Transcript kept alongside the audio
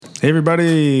Hey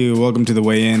everybody, welcome to The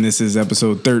Way In. This is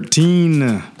episode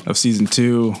 13 of season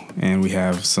 2, and we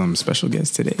have some special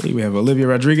guests today. We have Olivia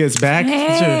Rodriguez back.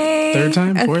 Hey, it's your third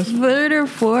time? Fourth? Third or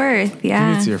fourth, yeah. I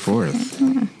think it's your fourth.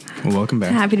 Well, welcome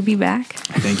back. Happy to be back.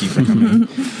 Thank you for coming.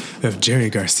 We have Jerry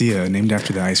Garcia, named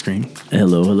after the ice cream.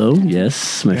 Hello, hello.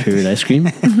 Yes, my favorite ice cream.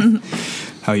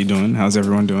 How you doing? How's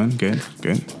everyone doing? Good?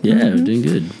 Yeah, we're doing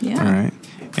good. Yeah. All right.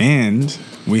 And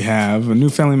we have a new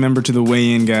family member to The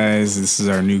Way In, guys. This is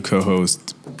our new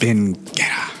co-host, Ben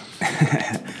Guerra.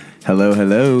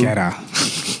 Hello. Guerra.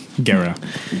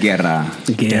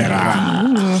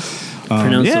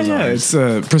 Pronounce those Yeah. R's.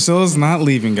 It's Priscilla's not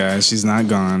leaving, guys. She's not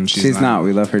gone. She's not.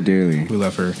 We love her dearly. We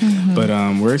love her. But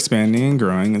we're expanding and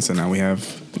growing, and so now we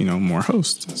have, more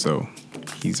hosts. So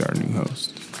he's our new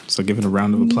host. So give it a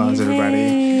round of applause, everybody.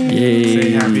 Yay.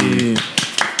 Say happy.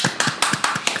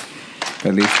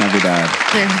 Feliz Navidad.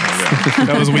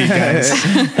 That was weak, guys.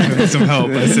 Some help,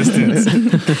 assistance.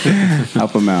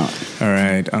 Help him out. All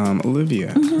right.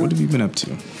 Olivia, what have you been up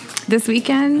to? This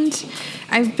weekend,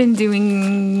 I've been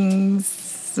doing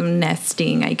some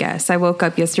nesting, I guess. I woke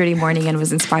up yesterday morning and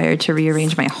was inspired to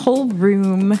rearrange my whole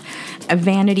room. A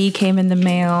vanity came in the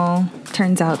mail.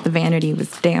 Turns out the vanity was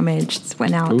damaged.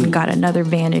 Went out and got another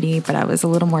vanity, but I was a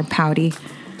little more pouty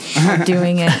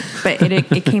doing it. But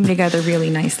it came together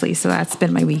really nicely, so that's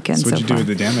been my weekend so So far. what'd you do with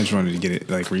the damaged one? Did you get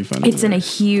it refunded? It's in a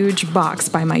huge box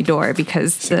by my door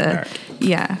because Send it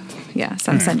back.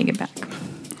 so I'm sending it back.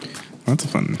 That's a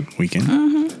fun weekend.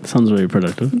 Sounds very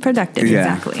productive. Productive,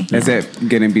 exactly. Is it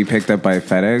going to be picked up by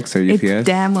FedEx or UPS? It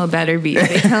damn well better be.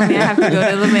 They tell me I have to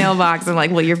go to the mailbox. I'm like,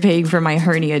 well, you're paying for my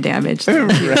hernia damage.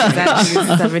 That's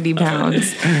 70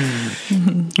 pounds.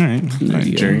 All right.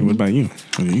 Jerry, what about you?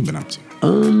 What have you been up to?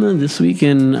 This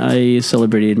weekend I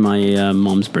celebrated my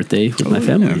mom's birthday with my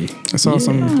family. Yeah. I saw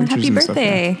some pictures Happy and stuff.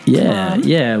 birthday.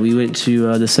 Yeah. We went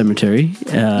to the cemetery.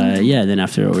 Then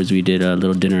afterwards we did a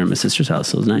little dinner at my sister's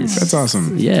house. It was nice. That's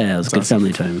awesome. Yeah, it was a good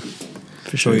family time.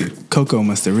 For So sure. Coco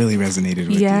must have really resonated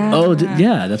with Yeah. you. Oh,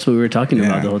 that's what we were talking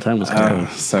about the whole time was Coco.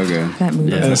 Oh, so good. That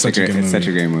movie. Yeah. That's such a good movie. It's such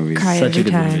a great movie. Cry Such a every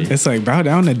good time. movie. It's like bow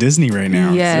down to Disney right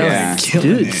now. Yes. Yeah.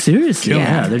 Killing Dude, it. seriously. Killing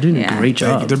Yeah, it. they're doing Yeah. a great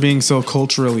job. They're being so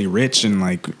culturally rich and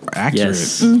like accurate.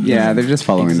 Yes. Yeah, they're just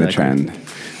following the Exactly. trend.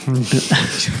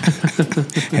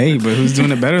 Hey, but who's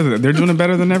doing it better? They're doing it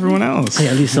better than everyone else. Hey,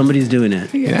 at least somebody's doing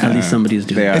it. Yeah. At least somebody's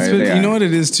doing They it. are. It's been, They you know are. what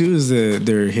it is too is that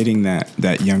they're hitting that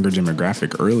younger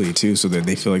demographic early too, so that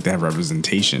they feel like they have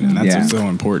representation, and that's Yeah. what's so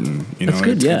important. That's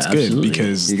good, it's good absolutely.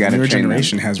 because You the gotta newer train them.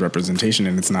 generation has representation,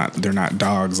 and they're not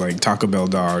dogs like Taco Bell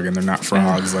dog, and they're not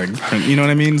frogs like you know what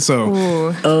I mean. So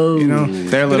Ooh, Oh,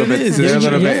 They're a little But it bit. is. They're a It's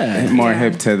little yeah. bit more Yeah.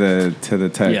 hip to the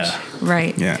touch. yeah.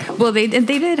 right. Yeah. Well, they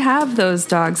did have those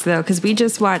dogs though, because we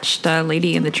just watched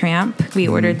Lady and the Tramp. We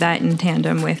ordered that in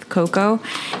tandem with Coco,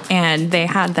 and they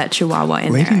had that Chihuahua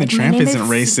in Lady there. and the My Tramp name isn't is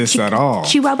racist at all.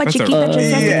 Chihuahua, That's a- Chiquita,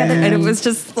 just together, and it was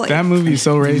just like that movie's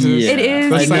so racist. Yeah. It is.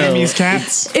 The I know. Siamese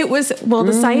cats. it was. Well,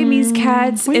 the Siamese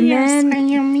cats, and then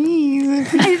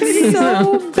it's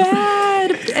so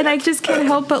bad, and I just can't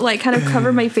help but like kind of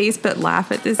cover my face but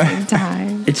laugh at the same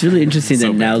time. It's really interesting So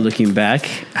that now bad. looking back,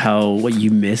 what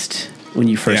you missed when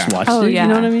you first Yeah. watched Oh, it. yeah. You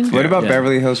know what I mean? What about Yeah.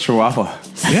 Beverly Hills Chihuahua?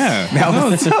 Yeah,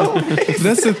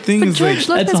 that's the thing is like George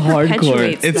Lopez That's hardcore.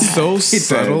 perpetuates it's that. so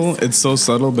subtle. It's so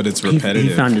subtle, but it's He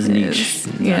repetitive. found his niche.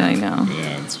 Yeah, I know.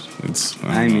 Yeah, it's.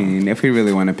 I mean, if we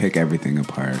really want to pick everything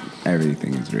apart,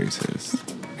 everything is racist.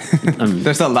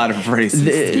 There's a lot of racists.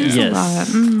 There's a lot.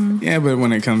 Yes. yeah, but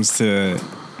when it comes to.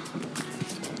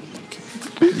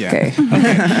 Yeah. Okay.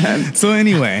 So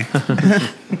anyway,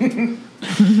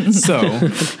 so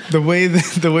the way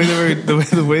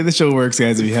the show works,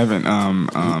 guys. If you haven't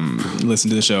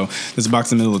listened to the show, there's a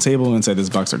box in the middle of the table. Inside this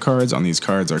box are cards. On these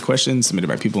cards are questions submitted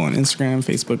by people on Instagram,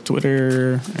 Facebook,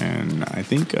 Twitter, and I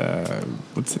think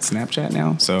what's it, Snapchat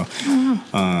now. So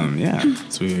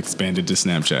so we expanded to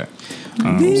Snapchat. So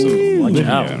Watch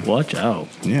Olivia, out. Watch out.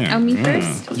 Yeah. Oh, me yeah.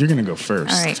 first? You're gonna go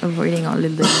first. All right, avoiding all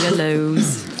of the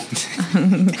yellows.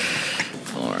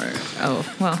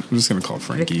 I'm just gonna call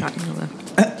Frankie.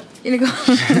 You gonna go?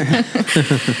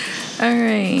 All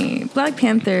right, Black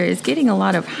Panther is getting a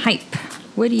lot of hype.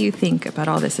 What do you think about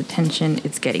all this attention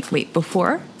it's getting? Wait,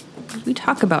 before we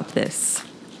talk about this,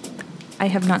 I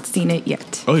have not seen it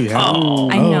yet. Oh, you have?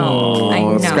 I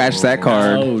know. Scratch that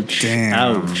card. Ouch. Damn.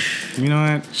 Ouch. You know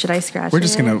what? Should I scratch We're it?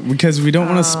 just gonna, because we don't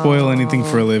want to spoil anything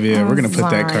for Olivia. We're gonna put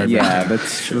that card Yeah, back.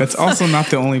 that's true. That's also not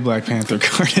the only Black Panther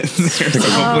card in there. So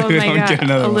Oh hopefully we my don't god, get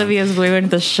another Olivia's ruined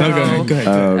the show. one. No, go ahead.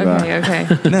 Oh, God.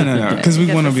 Okay. No. Because we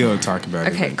Get want to this. be able to talk about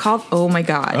it. Okay, called. Oh my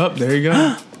god. Oh, there you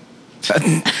go.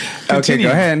 Okay, go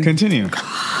ahead. Continue.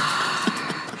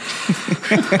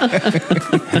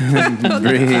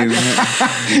 Breathe.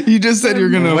 You just said you're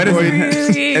gonna avoid.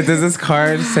 Does this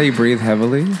card say breathe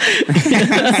heavily?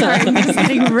 Sorry, I'm just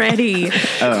getting ready.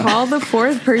 Call the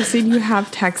fourth person you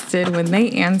have texted. When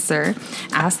they answer,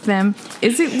 ask them,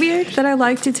 is it weird that I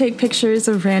like to take pictures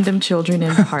of random children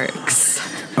in parks?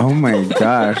 Oh my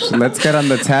gosh. Let's get on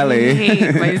the I tally.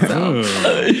 hate myself.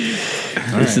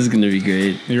 This is going to be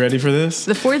great. You ready for this?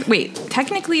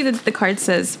 Technically the card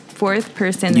says fourth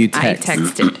person You I text.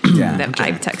 texted. Yeah. That Okay.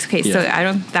 I text. Okay,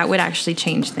 Yeah. so that would actually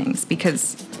change things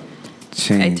because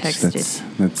Change. I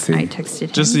texted. Let's see. I texted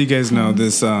him. Just so you guys know,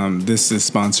 this is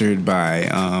sponsored by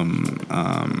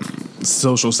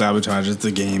Social Sabotage. It's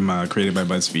a game created by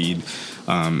BuzzFeed.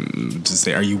 To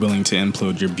say, are you willing to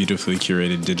implode your beautifully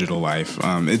curated digital life?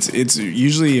 It's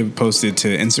usually posted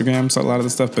to Instagram, so a lot of the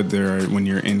stuff. But when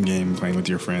you're in game playing with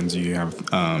your friends, you have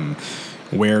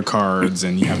where cards,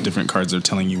 and you have different cards that are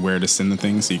telling you where to send the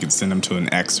things. So you can send them to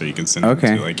an ex, or you can send them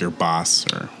to like your boss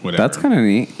or whatever. That's kind of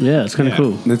neat. Yeah, it's kind of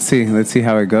cool. Let's see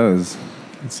how it goes.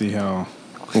 Let's see how.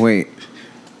 Wait,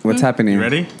 what's happening? You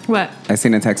ready? What? I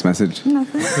seen a text message.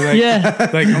 Nothing.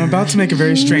 Like I'm about to make a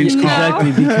very strange call.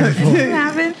 Exactly. Be careful. Didn't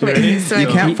happen. Ready? So You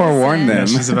can't forewarn them.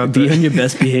 She's about Be to. on your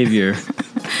best behavior.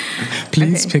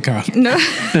 Please pick up. No.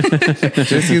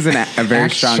 Just use a very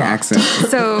strong shocked. accent.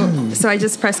 So I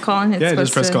just press call and it's Yeah,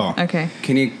 supposed just press to, call. Okay.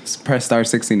 Can you press star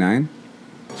 69?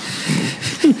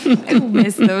 I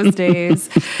miss those days.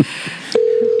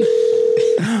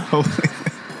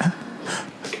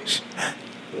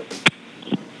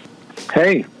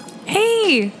 Hey,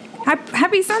 Hey,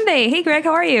 happy Sunday. Hey, Greg,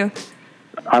 how are you?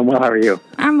 I'm well. How are you?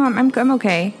 I'm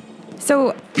okay.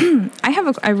 So I have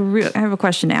a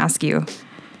question to ask you.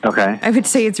 Okay. I would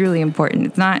say it's really important.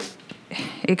 It's not.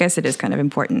 I guess it is kind of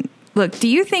important. Look, do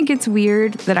you think it's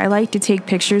weird that I like to take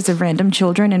pictures of random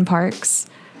children in parks?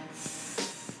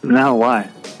 No, why?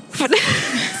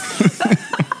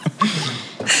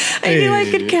 I feel I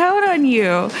could count on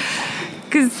you.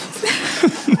 Because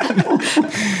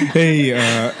Hey,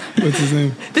 what's his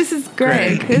name? this is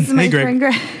Greg. This is my Hey, Greg. friend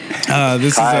Greg.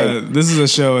 This is a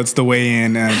show. It's the weigh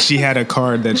in. She had a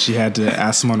card that she had to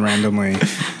ask someone randomly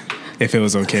if it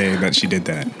was okay that she did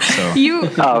that. So You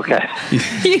Oh, okay.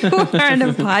 you are on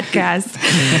a podcast.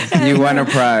 You won a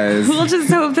prize. We'll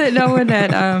just hope that no one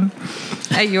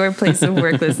at your place of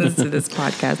work listens to this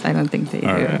podcast. I don't think they do.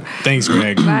 all right. Thanks,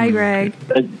 Greg. Bye, Greg.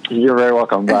 You're very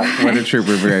welcome. Bye. What a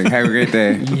trooper, Greg. Have a great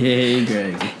day. Yay,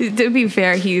 Greg. To be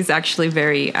fair, he's actually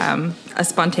very a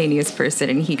spontaneous person,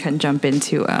 and he can jump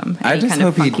into any I just kind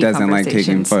of hope he funky doesn't like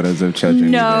taking conversations. photos of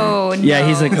children. No, Yeah,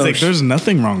 he's like, He's like, there's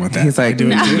nothing wrong with that. He's like, I do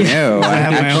it too. no. I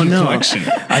have my own no. collection.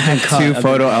 I've been caught. Two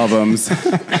photo albums.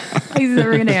 he's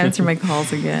never going to answer my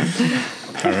calls again.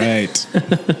 All right.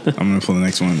 I'm going to pull the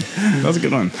next one. That was a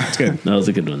good one. That's good. That was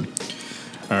a good one.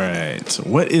 All right.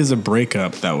 What is a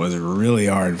breakup that was really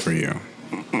hard for you?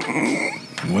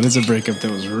 What is a breakup that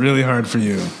was really hard for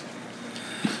you?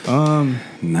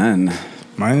 None.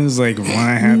 Mine is like one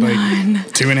I had like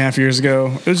 2.5 years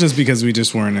ago. It was just because we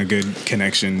just weren't a good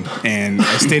connection, and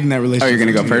I stayed in that relationship. Oh, you're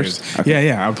gonna for go 2 first? years. Okay.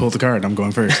 Yeah. I pulled the card. I'm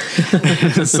going first.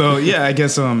 So yeah, I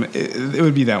guess it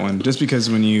would be that one. Just because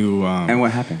when you And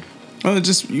what happened? well,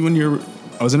 just when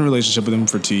I was in a relationship with him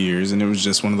for 2 years, and it was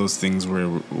just one of those things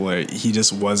where he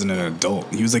just wasn't an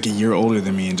adult. He was like a year older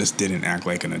than me and just didn't act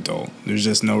like an adult. There's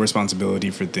just no responsibility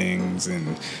for things,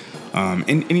 and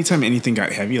anytime anything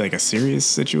got heavy, like a serious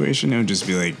situation, it would just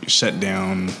be like shut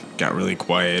down, got really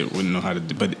quiet, wouldn't know how to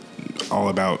do, but all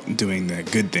about doing the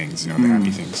good things, the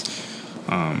happy things.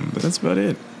 But that's about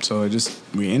it. So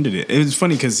we ended it. It was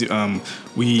funny because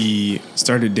we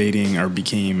started dating or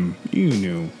became, you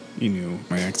knew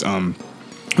my ex.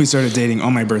 We started dating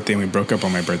on my birthday, and we broke up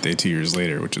on my birthday 2 years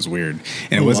later, which is weird.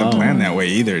 And it wasn't planned that way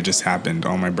either. It just happened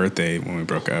on my birthday when we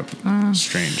broke up.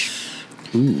 Strange.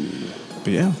 Ooh.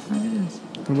 But yeah.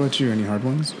 What about you? Any hard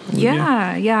ones?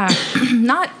 Yeah.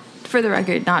 Not, for the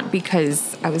record, not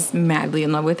because I was madly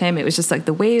in love with him. It was just like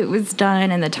the way it was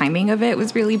done and the timing of it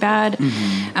was really bad.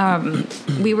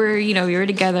 We were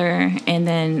together, and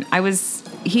then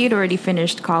he had already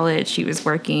finished college. He was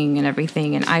working and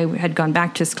everything, and I had gone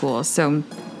back to school. So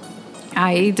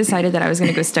I decided that I was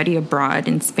going to go study abroad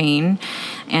in Spain,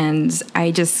 and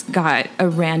I just got a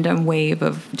random wave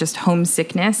of just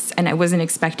homesickness, and I wasn't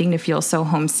expecting to feel so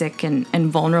homesick and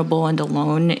vulnerable and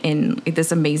alone in this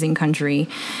amazing country.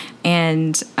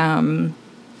 And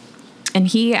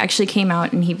he actually came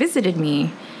out and he visited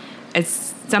me.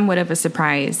 It's somewhat of a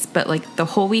surprise, but like the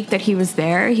whole week that he was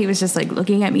there, he was just like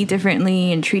looking at me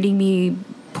differently and treating me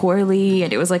poorly,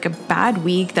 and it was like a bad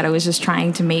week that I was just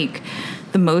trying to make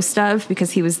the most of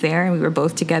because he was there and we were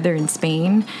both together in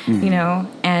Spain, you know,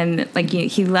 and like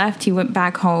he left, he went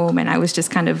back home and I was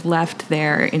just kind of left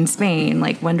there in Spain,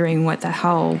 like wondering what the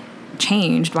hell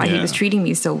changed, why he was treating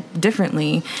me so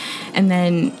differently. And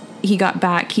then he got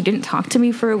back, he didn't talk to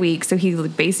me for a week, so he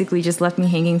basically just left me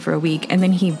hanging for a week, and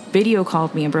then he video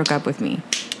called me and broke up with me.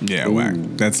 Yeah, whack.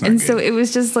 That's not And good. so it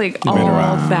was just like all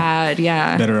bad.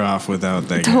 Yeah. Better off without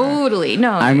that guy. Totally.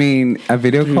 No. I mean, a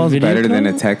video call is Video better than a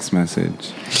call? text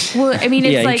message. Well, I mean,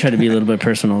 it's Yeah, like, you try to be a little bit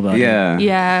personal about it.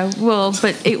 yeah, well,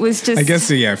 but it was just. I guess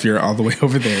so, yeah, if you're all the way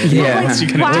over there. Yeah. What else you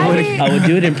gonna do? Why, I would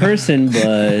do it in person,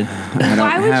 but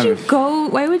why would you go?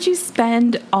 Why would you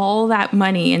spend all that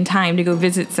money and time to go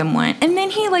visit someone? And then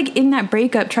he, like, in that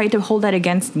breakup, tried to hold that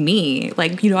against me.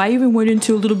 Like, you know, I even went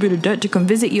into a little bit of debt to come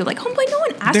visit you. Like, homeboy, no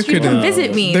one asked you to come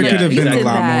visit me. There Like, could have you been a did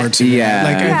lot that. more to Yeah. it.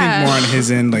 Like, I Yeah. think more on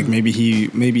his end, like maybe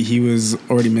he was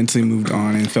already mentally moved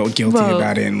on and felt guilty Well-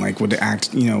 about it and like would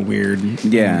act, you know, weird.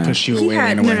 Yeah. And push you He away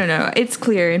had, in a way. no. It's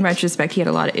clear in retrospect he had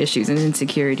a lot of issues and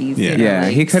insecurities. Yeah. you know, Yeah,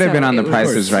 like, he could have so been on The it was- Price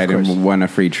is Right of course. and won a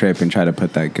free trip and try to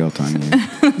put that guilt on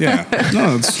you. Yeah.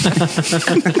 No, it's,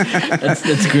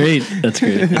 that's great. That's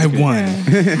great. I won.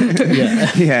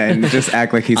 Yeah. Yeah, and just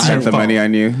act like he spent the money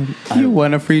on you. You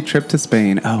won a free trip to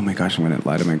Spain. Oh my gosh, I'm going to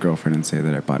lie to my girlfriend and say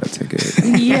that I bought a ticket.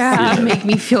 Yeah, make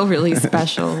me feel really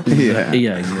special. Yeah.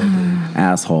 Yeah, exactly.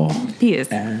 Asshole. He is.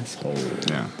 Asshole.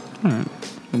 Yeah. All right.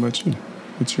 What about you?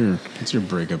 What's your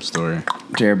breakup story?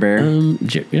 Jer Bear.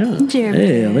 Yeah. Jeremy.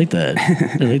 Hey, I like that.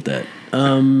 I like that.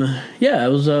 Yeah, I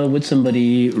was with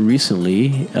somebody recently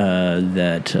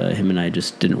that him and I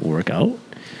just didn't work out.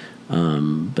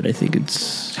 But I think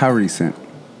it's How recent?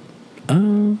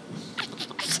 I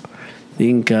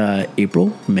think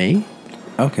April, May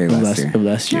Okay, of last year.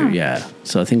 last year. Yeah. Yeah.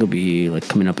 So I think it'll be like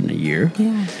coming up in a year.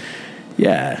 Yeah.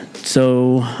 Yeah.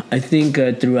 So I think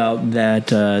throughout that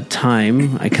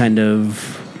time, I kind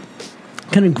of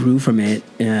grew from it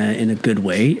in a good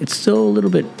way. It's still a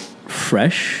little bit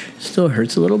fresh, still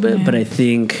hurts a little bit, Yeah. but I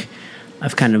think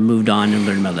I've kind of moved on and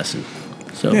learned my lesson.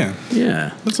 So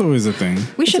yeah. That's always a thing.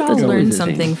 We should all That's always learn a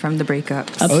something thing. from the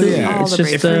breakups. Absolutely. yeah. All It's the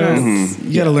just breakups.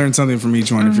 You got to learn something from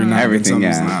each one. If you're not, Everything,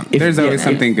 something's yeah. not. There's always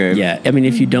something good. Yeah. I mean,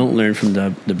 if you don't learn from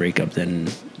the breakup, then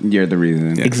You're the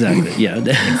reason. exactly. Yeah.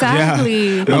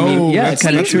 Exactly. No, yeah, that's,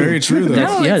 kinda that's true. very true though.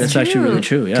 No, yeah, it's that's actually true. really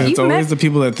true. Yeah. It's You've always met- the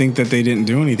people that think that they didn't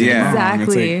do anything Yeah. wrong.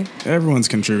 Exactly. It's like everyone's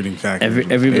contributing factor.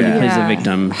 Everybody Yeah. plays Yeah. the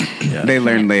victim. Yeah. They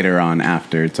learn later on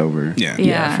after it's over. Yeah.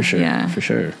 Yeah. For sure. Yeah. For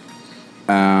sure.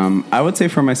 I would say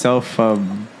for myself,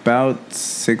 about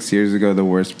 6 years ago, the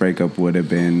worst breakup would have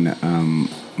been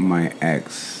my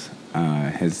ex.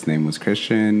 His name was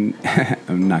Christian.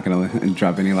 I'm not going to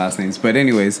drop any last names. But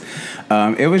anyways,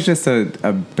 it was just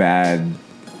a bad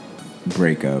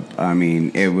breakup. I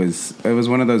mean, it was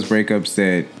one of those breakups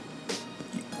that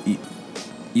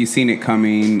you seen it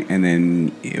coming, and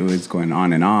then it was going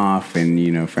on and off, and,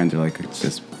 you know, friends are like, let's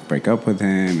just break up with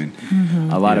him,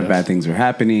 and a lot of bad things were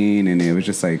happening, and it was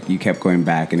just like you kept going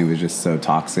back, and it was just so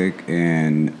toxic,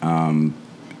 and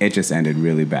it just ended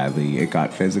really badly. It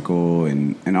got physical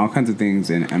and all kinds of things,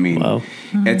 and I mean, Wow.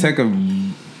 it took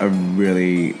a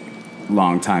really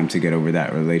long time to get over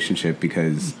that relationship,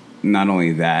 because not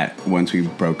only that, once we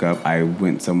broke up, I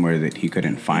went somewhere that he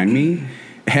couldn't find me,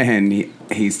 and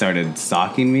he started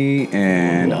stalking me,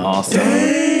 and also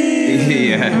and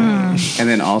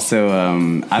then also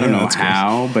I don't know that's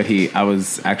how, but I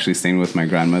was actually staying with my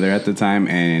grandmother at the time,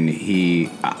 and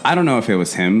I don't know if it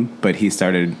was him, but he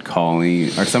started calling,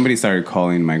 or somebody started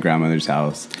calling my grandmother's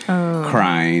house,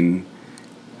 crying,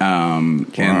 and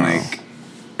like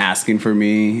asking for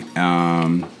me,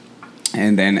 and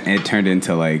then it turned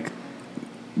into like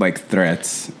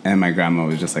threats, and my grandma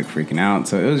was just like freaking out.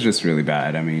 So it was just really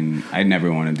bad. I mean, I'd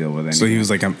never want to deal with anything. So he was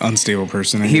like an unstable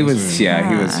person. I He guess, was, or- yeah,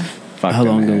 he was fucked. How in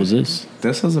long the ago head. was this?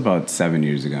 This was about 7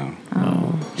 years ago.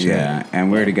 Oh. Yeah,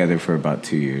 and we were together for about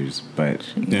 2 years, but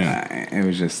it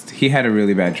was just, he had a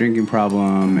really bad drinking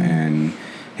problem, and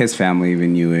his family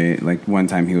even knew it. Like one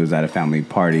time he was at a family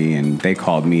party, and they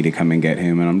called me to come and get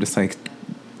him, and I'm just like,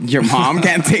 your mom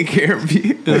can't take care of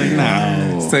you.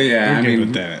 No. So yeah, We're I good mean,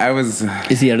 with that. I was,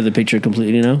 Is he out of the picture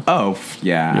completely now?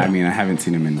 yeah. I mean, I haven't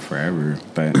seen him in forever,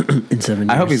 but In 7 years.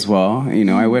 I hope he's well. You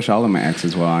know, I wish all of my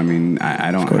exes well. I mean,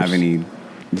 I don't course. have any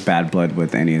bad blood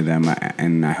with any of them,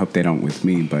 and I hope they don't with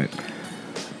me, but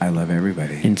I love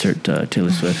everybody. Insert Taylor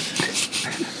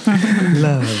Swift.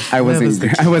 Love. I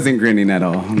wasn't grinning at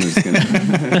all. I'm just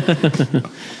kidding.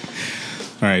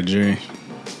 All right, Jerry.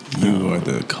 You are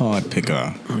the card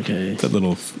picker. Okay. That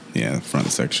little, front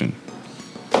section.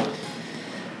 All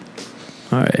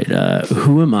right.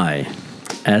 Who am I?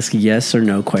 Ask yes or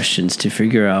no questions to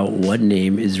figure out what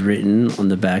name is written on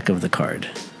the back of the card.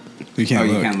 You can't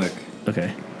look. You can't look.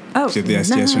 Okay. Oh, You have to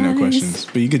ask yes or no questions.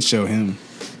 But you could show him.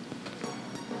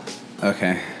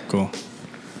 Okay. Cool.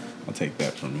 I'll take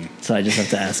that from you. So I just have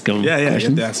to ask him Yeah, you have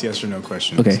questions? to ask yes or no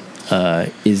questions. Okay.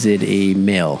 Is it a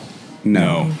male?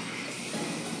 No.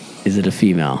 Is it a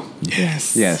female?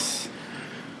 Yes. Yes.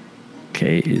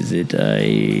 Okay. Is it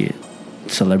a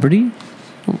celebrity?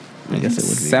 Oh, I guess it would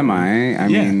be. Semi. I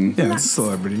mean. Yeah, it's a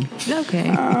celebrity. Okay.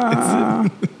 I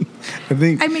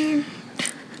think. I mean,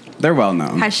 They're well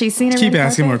known. has she seen her? Keep red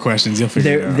asking more carpet? questions. You'll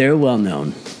figure it out. They're well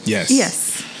known. Yes.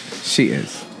 Yes. She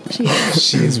is. She is.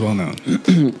 She is well known.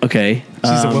 Okay.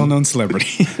 She's a well known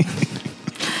celebrity.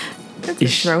 Let's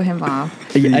just throw him off.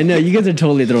 I know you guys are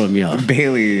totally throwing me off.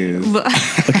 Bailey is.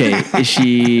 Okay. Is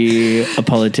she a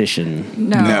politician?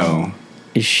 No. No.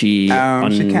 Is she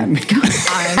on? She can't make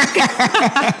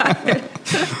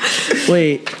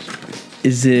Wait.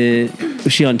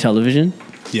 Was she on television?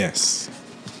 Yes.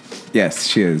 Yes,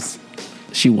 she is.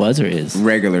 She was or is?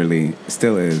 Regularly.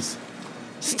 Still is.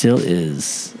 Still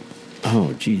is.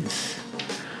 Oh, jeez.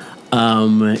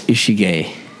 Is she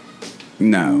gay?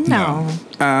 No. No.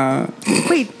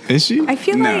 Wait. Is she? I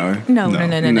feel No. like no.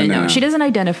 No. She doesn't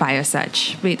identify as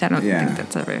such. Wait, I don't Yeah. think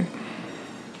that's ever.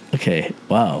 Okay.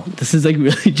 Wow. This is like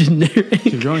really generic.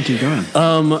 Keep going. Keep going.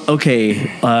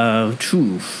 Okay.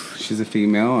 True. She's a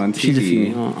female on TV. She's a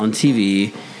female on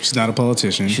TV. She's not a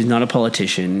politician. She's not a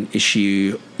politician. Is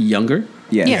she younger?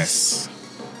 Yes. Yes.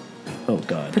 Oh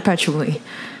God. Perpetually.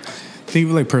 Think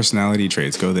of like personality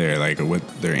traits. Go there, like what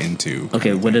they're into.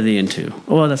 Okay. What are they into?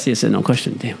 Oh, well, that's the yes and no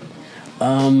question. Damn.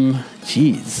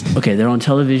 Jeez. Okay. They're on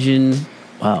television.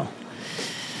 Wow.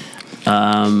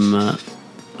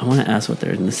 I want to ask what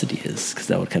their ethnicity is because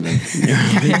that would kind of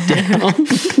narrow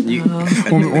it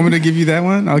down. Want me to give you that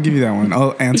one? I'll give you that one.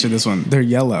 I'll answer this one. They're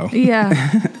yellow.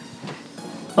 Yeah.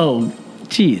 Oh,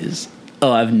 jeez.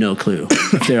 Oh, I have no clue.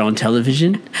 If they're on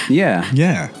television? Yeah.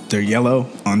 Yeah, they're yellow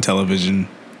on television.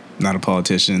 Not a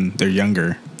politician. They're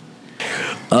younger.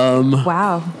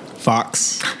 Wow.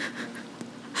 Fox.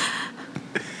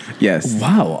 Yes.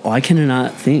 Wow. I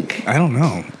cannot think. I don't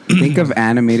know. Think of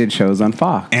animated shows on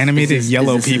Fox. Animated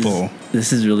yellow people.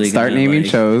 This is really Start gonna, naming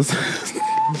like- shows.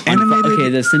 Animated. Okay,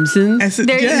 The Simpsons.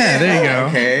 There you yeah, go. there you go.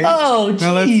 Okay. Oh,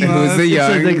 Now let's- jeez. Who's the It's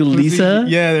young- like Lisa.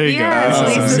 Yeah, there you Yeah, go.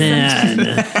 Lisa. Oh, man.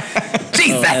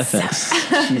 Jesus.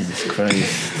 FX. Jesus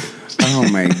Christ. Oh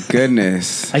my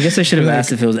goodness. I guess I should have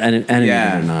asked if it was animated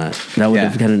Yeah. or not. That would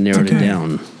have Yeah. kind of narrowed it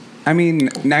down. I mean,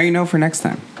 now you know for next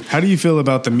time. How do you feel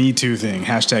about the Me Too thing?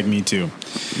 Hashtag Me Too.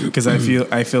 Because I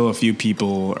feel a few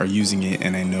people are using it,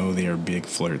 and I know they are big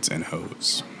flirts and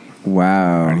hoes.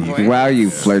 Wow. Wow, you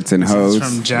flirts and This is hoes.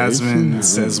 from Jasmine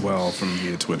Says Well from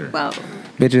via Twitter. Well,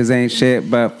 Bitches ain't shit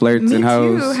but flirts Me and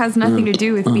hoes. Too has nothing to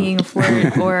do with being a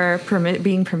flirt or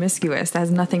being promiscuous. That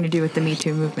has nothing to do with the Me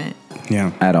Too movement.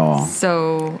 Yeah. At all.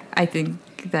 So I think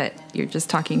that you're just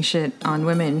talking shit on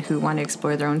women who want to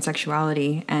explore their own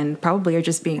sexuality and probably are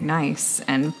just being nice,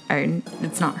 and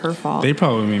it's not her fault. They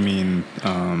probably mean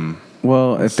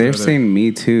Well, if they're So saying me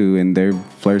too and they're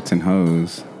flirts and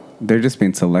hoes, they're just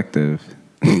being selective.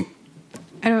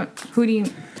 I don't. Who do you?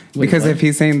 Because if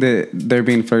he's saying that they're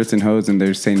being flirts and hoes and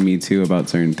they're saying me too about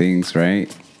certain things,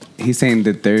 right? He's saying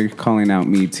that they're calling out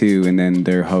me too and then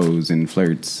they're hoes and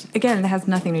flirts. Again, that has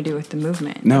nothing to do with the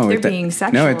movement. No, if they're being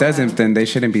sexual. No, it doesn't. Then they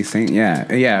shouldn't be saying. Yeah,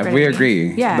 we Right.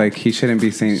 agree. Yeah. like he shouldn't be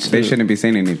saying. They shouldn't be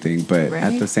saying anything. But Right.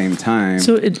 at the same time,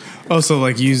 So it. also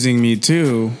like using Me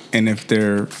Too, and if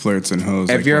they're flirts and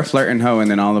hoes. if like you're a what? flirt and hoe and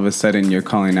then all of a sudden you're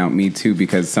calling out me too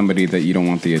because somebody that you don't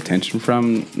want the attention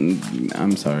from,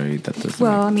 I'm sorry, that doesn't.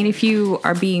 Well, I mean, if you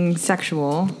are being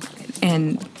sexual,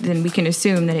 and then we can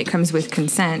assume that it comes with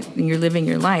consent and you're living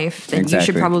your life, then you should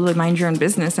Exactly. probably mind your own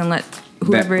business and let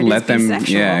whoever it is let be them.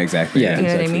 sexual. Yeah, exactly. Yeah. You know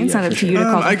what I Exactly, mean? It's yeah, not up for to you to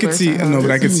call them I could flirts see or no,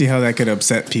 but I hoes. could see how that could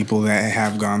upset people that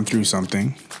have gone through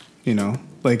something. You know,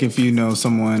 like if you know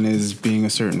someone is being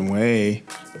a certain way,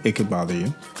 it could bother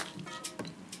you.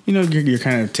 You know, you're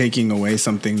kind of taking away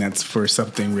something that's for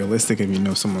something realistic. If you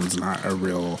know someone's not a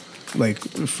real, like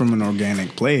from an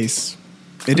organic place,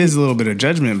 it is a little bit of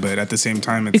judgment. But at the same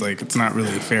time, it's like it's not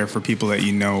really fair for people that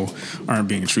you know aren't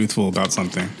being truthful about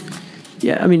something.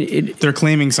 Yeah, I mean, it. They're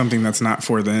claiming something that's not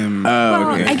for them.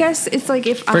 Well, okay. I guess it's like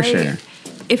if For sure.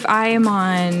 if I am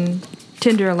on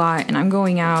Tinder a lot and I'm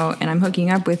going out and I'm hooking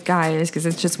up with guys because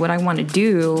it's just what I want to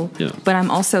do. Yeah. But I'm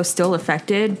also still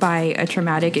affected by a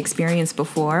traumatic experience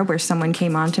before where someone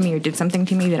came on to me or did something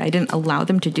to me that I didn't allow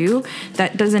them to do.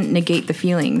 That doesn't negate the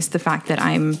feelings. The fact that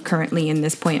I'm currently in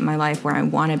this point in my life where I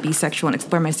want to be sexual and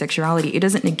explore my sexuality, it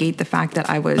doesn't negate the fact that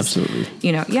I was, Absolutely.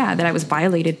 that I was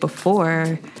violated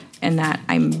before and that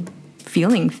I'm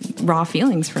feeling raw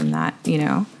feelings from that,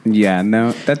 Yeah,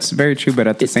 no, that's very true. But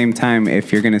at the same time,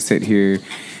 if you're going to sit here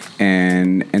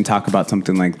and talk about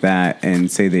something like that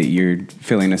and say that you're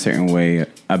feeling a certain way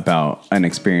about an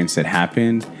experience that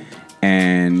happened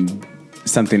and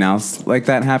something else like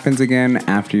that happens again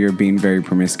after you're being very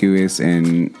promiscuous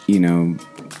and,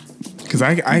 Because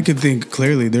I could think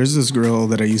clearly. There's this girl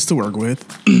that I used to work with,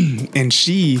 and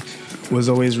she was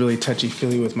always really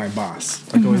touchy-feely with my boss.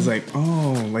 Like, always like,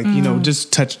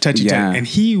 just touchy. Yeah. And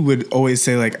he would always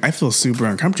say, like, I feel super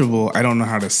uncomfortable. I don't know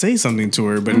how to say something to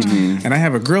her. But and I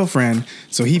have a girlfriend,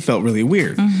 so he felt really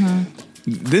weird.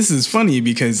 This is funny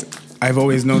because I've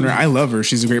always known her. I love her.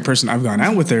 She's a great person. I've gone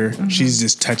out with her. She's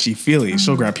just touchy-feely.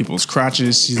 She'll grab people's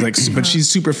crotches. She's like, but she's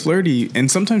super flirty. And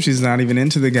sometimes she's not even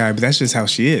into the guy, but that's just how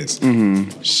she is.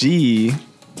 She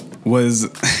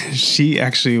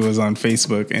actually was on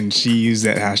Facebook and she used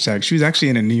that hashtag. She was actually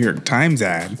in a New York Times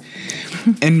ad.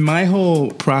 And my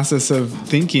whole process of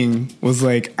thinking was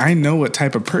like, I know what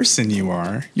type of person you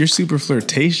are. You're super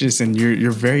flirtatious and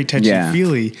you're very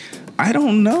touchy-feely. I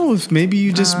don't know if maybe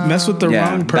you just mess with the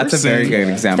wrong person. That's a very good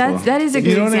example. That is a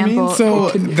good example. I mean? So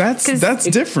that's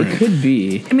different. It could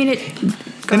be. I mean,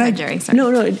 Go ahead, Jerry. Sorry.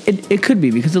 No, it could be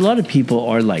because a lot of people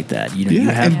are like that. You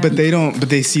have, but they don't. But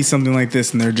they see something like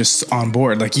this and they're just on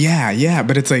board. Like, yeah.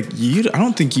 But it's like I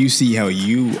don't think you see how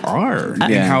you are and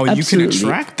how absolutely. you can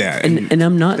attract that. And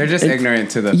I'm not. They're just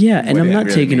ignorant to the. Yeah, and I'm not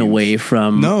really taking means. away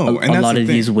from a lot of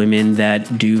these women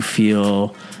that do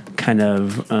feel kind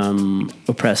of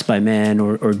oppressed by men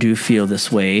or do feel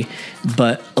this way,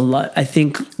 but I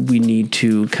think we need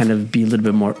to kind of be a little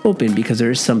bit more open because there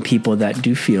are some people that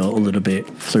do feel a little bit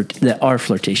that are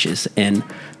flirtatious and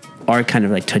are kind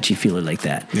of like touchy-feely like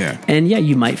that. Yeah. And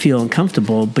you might feel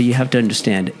uncomfortable, but you have to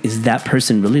understand, is that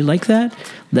person really like that?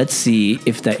 Let's see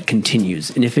if that continues.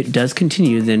 And if it does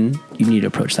continue, then you need to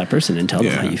approach that person and tell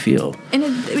them how you feel. And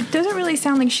it doesn't really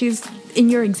sound like she's, in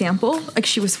your example, like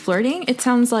she was flirting. It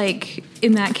sounds like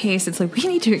in that case, it's like we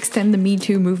need to extend the Me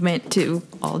Too movement to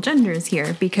all genders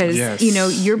here because,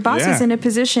 your boss is in a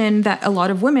position that a lot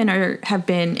of women have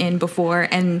been in before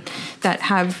and that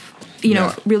have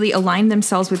really align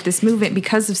themselves with this movement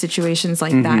because of situations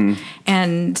like that.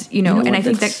 And, and I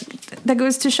think that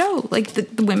goes to show like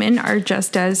the women are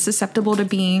just as susceptible to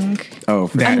being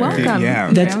unwelcome.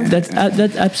 That's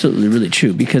absolutely really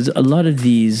true because a lot of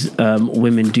these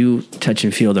women do touch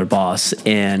and feel their boss.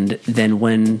 And then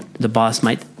when the boss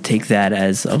might take that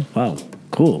as, oh, wow,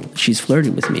 cool, she's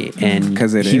flirting with me. And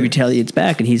he retaliates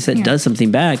back and he does something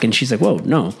back. And she's like, whoa,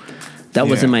 no, that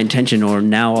wasn't my intention. Or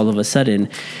now all of a sudden,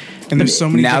 and there's so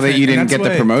many. Now that you didn't get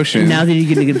the promotion. Now that you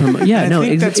didn't get the promotion. Yeah, no,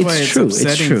 that's why it's true.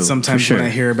 Upsetting it's true. Sometimes when I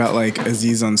hear about like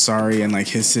Aziz Ansari and like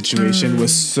his situation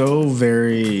was so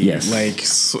very it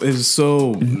was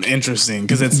so interesting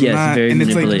because it's not very and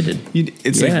manipulated.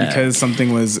 It's like because something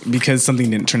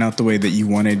didn't turn out the way that you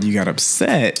wanted, you got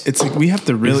upset. It's like we have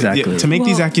to really to make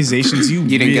these accusations. You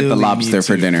didn't get the lobster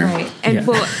for dinner, right? And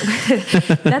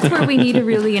that's where we need to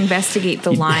really investigate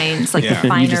the lines, like the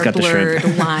finer blurred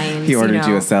lines. He ordered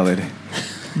you a salad.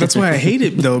 That's why I hate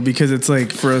it though, because it's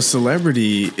like for a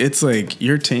celebrity, it's like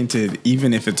you're tainted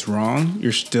even if it's wrong.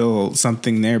 You're still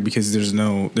something there because there's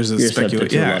a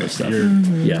speculation. Yeah, a lot of stuff.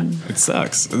 It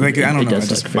sucks. Like I don't know, it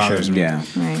just bothers me. Yeah,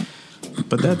 right.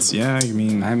 But that's I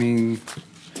mean,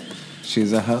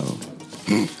 she's a hoe.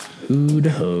 Who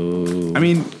the hoe? I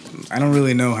mean, I don't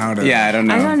really know how to. Yeah, I don't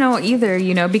know. I don't know either,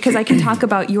 because I can talk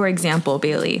about your example,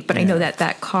 Bailey, but I know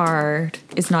that card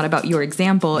is not about your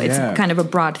example. It's kind of a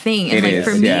broad thing. And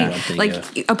for me,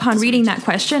 upon reading that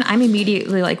question, I'm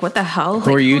immediately like, what the hell?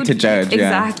 Who are you to judge?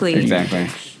 Exactly. Exactly.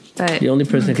 But the only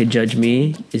person that could judge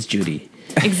me is Judy.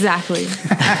 Exactly.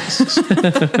 I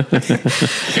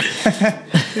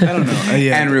don't know.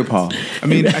 And RuPaul. I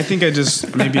mean, I think I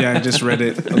just read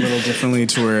it a little differently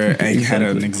to where I had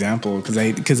an example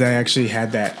because I actually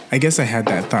had that. I guess I had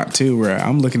that thought too, where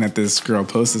I'm looking at this girl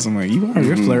post this. I'm like,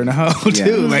 you're flirting a hoe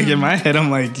too. Like in my head,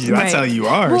 I'm like, that's how you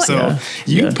are. Well,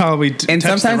 you probably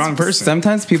touched the wrong person.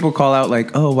 Sometimes people call out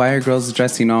like, oh, why are girls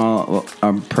dressing all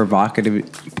provocatively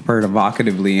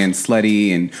and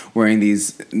slutty and wearing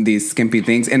these skimpy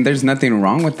crazy things, and there's nothing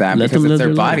wrong with that because it's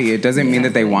their body. It doesn't mean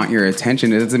that they want your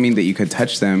attention. It doesn't mean that you could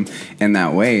touch them in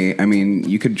that way. I mean,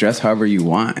 you could dress however you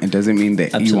want. It doesn't mean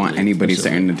that you want anybody's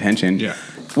certain attention. Yeah.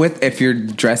 If you're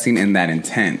dressing in that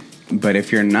intent, but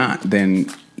if you're not, then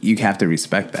you have to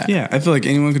respect that. Yeah, I feel like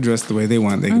anyone could dress the way they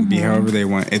want. They can be however they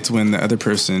want. It's when the other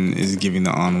person is giving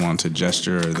the unwanted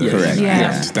gesture or the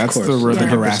Correct. That's where the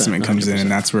harassment comes in, and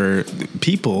that's where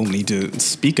people need to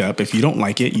speak up. If you don't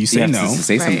like it, you say no.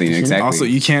 Say something, exactly. Also,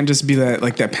 you can't just be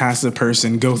that passive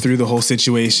person, go through the whole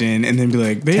situation, and then be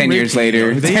like, 10 years later,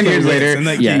 and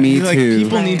like, me too.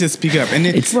 People need to speak up, and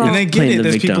and I get it.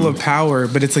 There's people of power,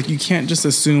 but it's like you can't just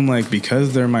assume like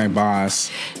because they're my boss,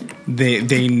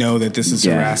 they know that this is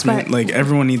harassment. Like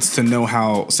everyone needs to know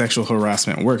how sexual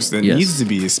harassment works. There needs to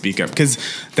be a speak up, because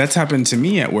that's happened to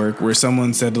me at work where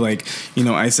someone said like,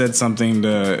 I said something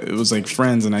to, it was like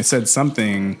friends, and I said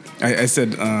something. I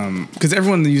said because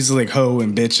everyone uses like hoe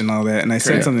and bitch and all that, and I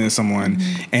said something to someone,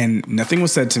 and nothing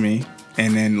was said to me.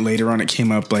 And then later on, it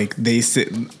came up like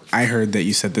I heard that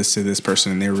you said this to this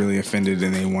person, and they were really offended,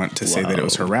 and they want to say that it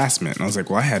was harassment. And I was like,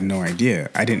 well, I had no idea.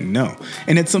 I didn't know.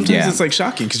 And sometimes it's like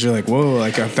shocking because you're like, whoa,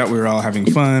 like I thought we were all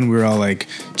having fun, we were all like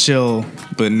chill,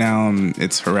 but now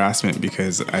it's harassment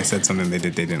because I said something they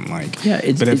didn't like. Yeah,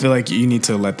 but I feel like you need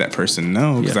to let that person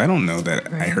know, because I don't know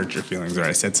that I hurt your feelings or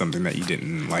I said something that you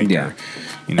didn't like. Yeah. Or,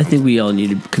 I think we all need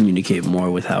to communicate more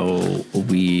with how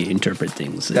we interpret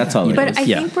things. That's all. But I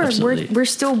think we're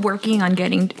still working on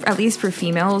getting, at least for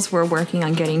females, we're working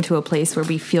on getting to a place where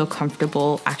we feel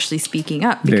comfortable actually speaking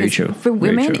up. Because Very true. For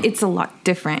women, it's a lot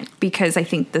different because I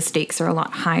think the stakes are a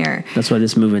lot higher. That's why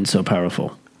this movement is so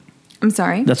powerful. I'm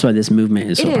sorry? That's why this movement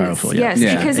is so powerful. Yes,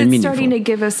 because and it's starting to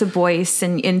give us a voice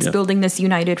and it's building this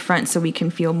united front so we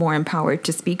can feel more empowered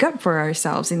to speak up for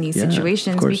ourselves in these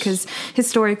situations. Because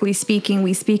historically speaking,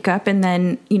 we speak up and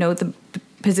then, the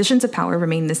positions of power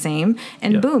remain the same,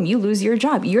 and boom, you lose your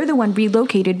job. You're the one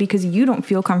relocated because you don't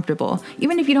feel comfortable.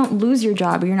 Even if you don't lose your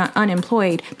job or you're not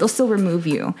unemployed, they'll still remove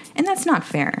you, and that's not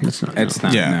fair. It's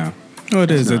not. No. Oh,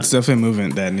 it is. It's definitely a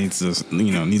movement that needs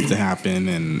to happen,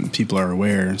 and people are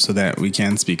aware so that we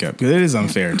can speak up. Because it is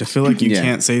unfair to feel like you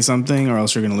can't say something or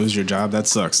else you're going to lose your job. That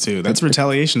sucks too. That's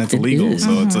retaliation. That's illegal.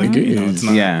 So it's like it's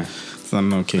not. Yeah. It's not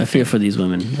an okay. I fear for these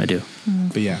women. I do.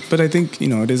 But I think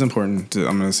it is important.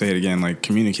 I'm going to say it again. Like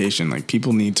communication. Like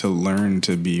people need to learn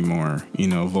to be more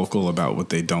vocal about what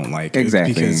they don't like.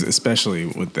 Exactly. Because especially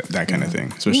with that kind of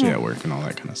thing, especially at work and all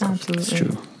that kind of stuff. Absolutely. It's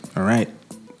true. All right.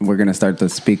 We're going to start the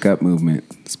Speak Up movement.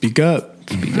 Speak up.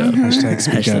 Speak up. Hashtag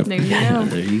speak up. There you go.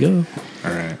 There you go.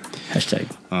 All right. Hashtag.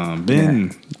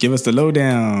 Ben, give us the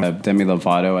lowdown. Demi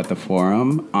Lovato at the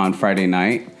Forum on Friday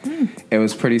night. It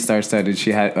was pretty star-studded.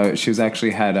 She had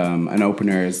an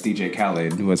opener as DJ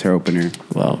Khaled was her opener.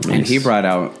 Wow, nice. And he brought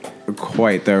out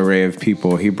quite the array of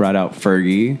people. He brought out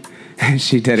Fergie.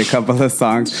 She did a couple of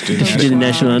songs. She did the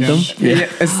national anthem. Yeah.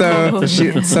 So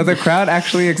the crowd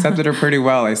actually accepted her pretty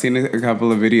well. I seen a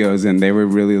couple of videos and they were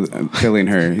really feeling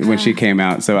her when she came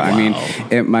out. So I mean,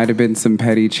 it might have been some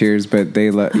petty cheers, but they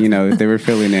were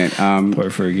feeling it. Poor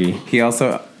Fergie. He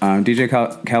also DJ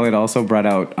Khaled also brought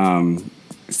out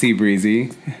Sea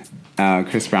Breezy.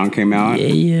 Chris Brown came out.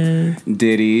 Yeah.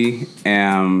 Diddy,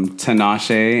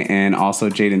 Tinashe, and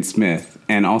also Jaden Smith.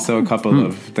 And also a couple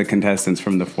of the contestants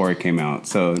from the Four came out.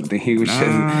 So he was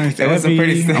just... It was a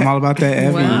pretty... I'm all about that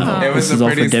Evie. Wow. It was This is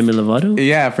all for Demi Lovato?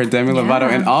 Yeah, for Demi Lovato.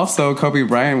 And also Kobe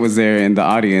Bryant was there in the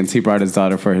audience. He brought his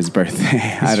daughter for his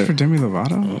birthday. For Demi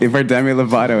Lovato? For Demi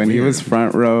Lovato. And he was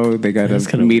front row. They got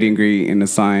a meet and greet and a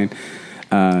sign.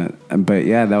 But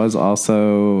yeah, that was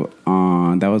also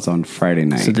on Friday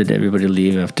night. So did everybody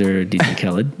leave after DJ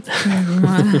Khaled?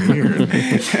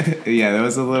 Yeah, that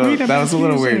was a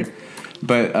little weird.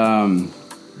 But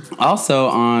also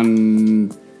on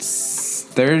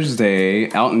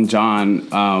Thursday, Elton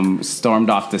John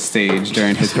stormed off the stage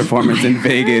during his performance in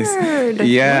Vegas.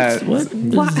 Yeah. What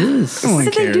is this? What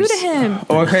did they do to him?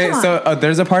 Okay, so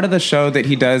there's a part of the show that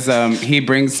he does. He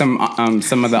brings some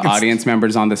of the audience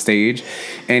members on the stage,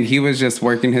 and he was just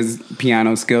working his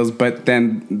piano skills. But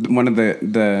then one of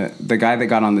the guy that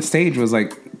got on the stage was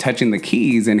like touching the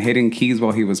keys and hitting keys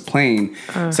while he was playing.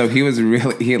 So he was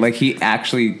he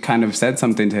actually kind of said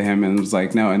something to him and was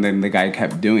like no, and then the guy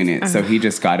kept doing it. So he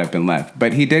just got up and left.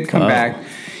 But he did come back.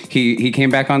 He came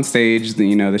back on stage.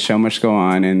 The show must go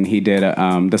on, and he did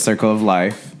the Circle of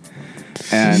Life.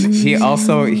 And he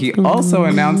also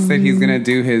announced that he's gonna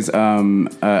do his a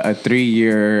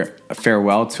 3-year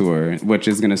farewell tour, which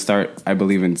is gonna start, I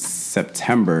believe, in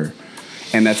September,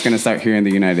 and that's gonna start here in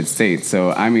the United States.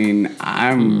 So I mean,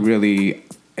 I'm really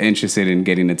interested in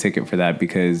getting a ticket for that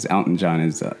because Elton John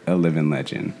is a living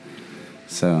legend.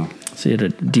 So you had a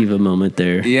diva moment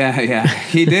there. yeah,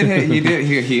 he did.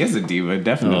 He is a diva,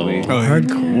 definitely.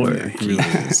 Hardcore. He really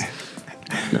is.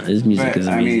 No, his music is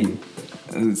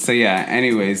amazing. So yeah.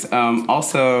 Anyways,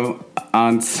 also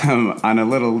on a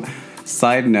little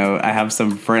side note, I have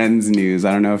some Friends news.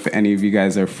 I don't know if any of you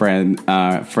guys are Friends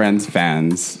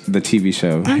fans, the TV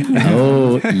show.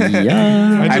 Oh,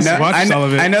 yeah. I just watched all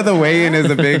of it. I know the weigh-in is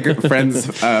a big Friends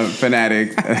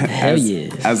fanatic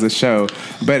as a show.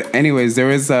 But anyways, there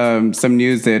was some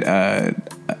news that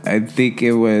I think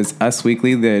it was Us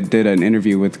Weekly that did an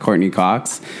interview with Courtney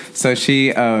Cox. So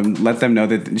she let them know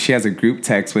that she has a group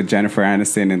text with Jennifer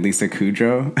Aniston and Lisa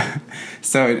Kudrow.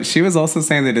 So she was also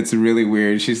saying that it's really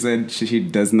weird. She said she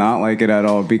does not like it at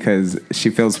all because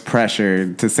she feels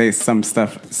pressure to say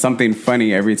something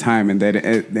funny every time, and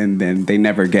then they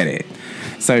never get it.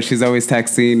 So she's always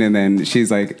texting, and then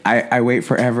she's like, I wait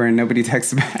forever and nobody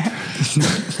texts back.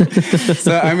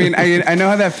 So, I mean, I know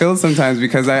how that feels sometimes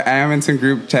because I am in some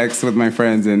group texts with my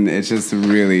friends, and it's just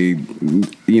really,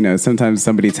 sometimes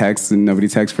somebody texts and nobody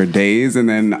texts for days, and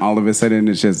then all of a sudden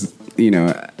it's just,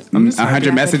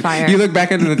 100 messages. You look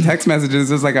back at the text messages,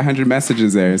 there's like 100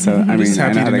 messages there. So, I mean, I'm just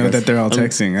happy I to know that they're all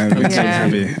texting. I'm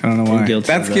happy. I don't know why.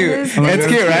 That's cute. It's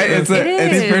cute, right? It's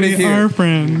pretty cute. Our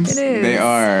friends. It is. They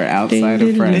are outside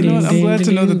of friends. You know what? I'm glad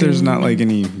to know that there's not like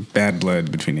any bad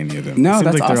blood between any of them. No, It seems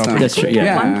that's like they're all awesome. pretty That's true.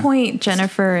 Yeah. At one point,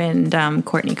 Jennifer and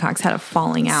Courtney Cox had a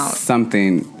falling out.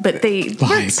 Something. But they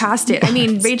worked past it. I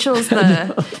mean,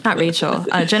 not Rachel.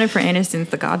 Jennifer Aniston's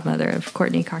the godmother of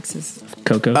Courtney Cox's.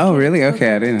 Coco. Oh, really?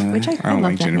 Okay, I didn't know. Which I I don't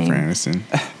love like that Jennifer name.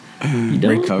 Aniston. You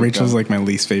don't? Coco. Rachel's like my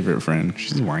least favorite friend.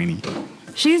 She's whiny.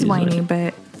 She's whiny,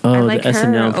 but I Oh, like the her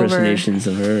SNL over. impersonations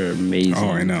of her are amazing.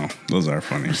 Oh, I know. Those are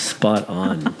funny. Spot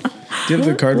on. Do you have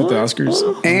the card with the Oscars?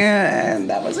 And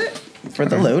that was it for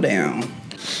the lowdown.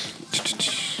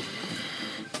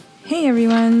 Hey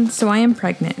everyone, so I am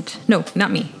pregnant. No,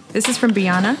 not me. This is from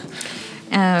Brianna.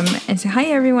 And so, hi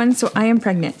everyone, so I am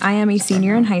pregnant. I am a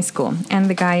senior in high school, and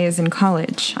the guy is in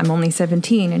college. I'm only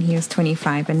 17, and he is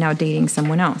 25, and now dating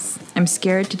someone else. I'm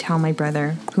scared to tell my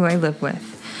brother, who I live with,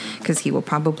 because he will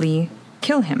probably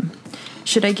kill him.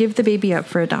 Should I give the baby up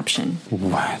for adoption?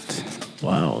 What?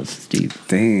 Wow, it's deep.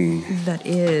 Dang. That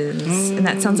is, and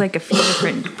that sounds like a few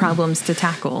different problems to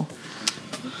tackle.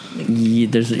 Yeah,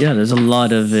 there's a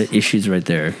lot of issues right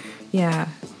there. Yeah,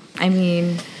 I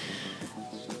mean,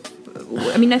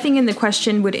 nothing in the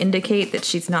question would indicate that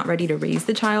she's not ready to raise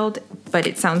the child, but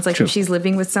it sounds like True. if she's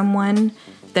living with someone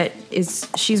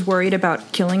she's worried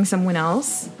about killing someone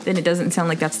else, then it doesn't sound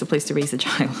like that's the place to raise a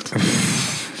child.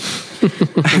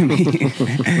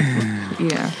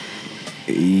 Yeah.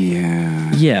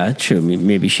 Yeah. Yeah, true. I mean,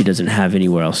 maybe she doesn't have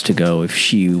anywhere else to go if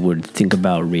she would think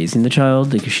about raising the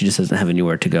child. Like, she just doesn't have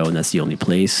anywhere to go, and that's the only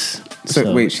place.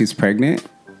 So wait, she's pregnant?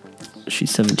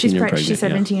 She's 17 She's and pregnant. She's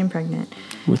 17 yeah. and pregnant.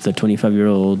 With a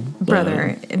 25-year-old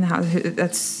Brother in the house.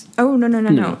 That's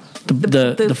no.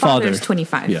 The father's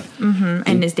 25. Yeah.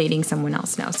 And is dating someone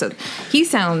else now. So he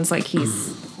sounds like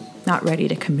he's not ready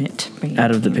to commit.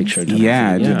 Out of the picture.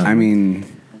 Yeah, I mean...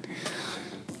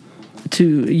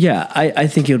 I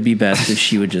think it would be best if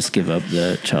she would just give up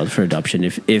the child for adoption.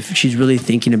 If she's really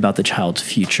thinking about the child's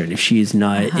future, and if she is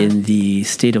not in the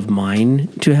state of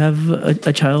mind to have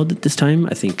a child at this time,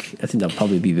 I think that'll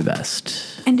probably be the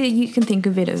best. And you can think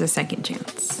of it as a second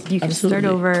chance. You can start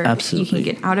over. Absolutely. You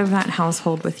can get out of that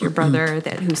household with your brother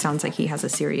who sounds like he has a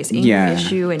serious anger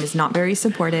issue and is not very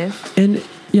supportive. And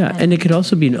it could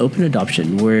also be an open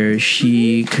adoption where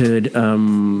she could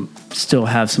still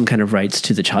have some kind of rights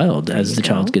to the child as the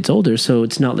child gets older. So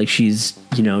it's not like she's,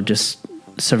 just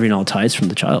severing all ties from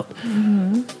the child.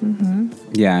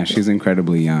 Yeah, she's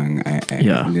incredibly young.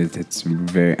 It's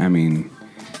very,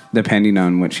 depending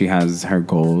on what she has, her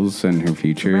goals and her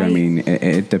future. Right.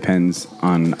 It depends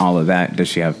on all of that. Does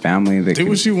she have family that Do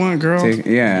what you want, girl.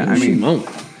 She won't.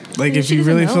 Like, if you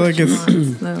really feel like it's...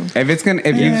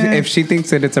 if she thinks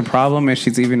that it's a problem, if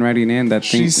she's even writing in, that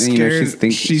She's scared.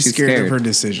 She's scared of her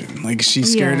decision. Like,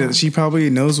 she's scared. She probably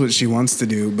knows what she wants to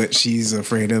do, but she's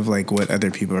afraid of like what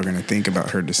other people are going to think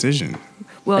about her decision.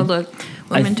 Well, look,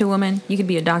 woman to woman, you could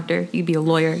be a doctor, you could be a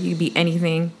lawyer, you could be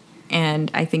anything.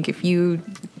 And I think if you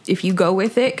go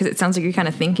with it, because it sounds like you're kind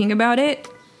of thinking about it,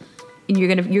 and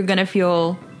you're gonna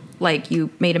feel like you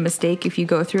made a mistake if you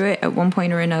go through it at one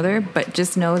point or another, but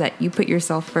just know that you put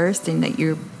yourself first and that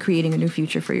you're creating a new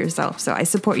future for yourself. So I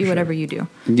support you, whatever you do.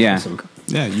 Yeah. Awesome.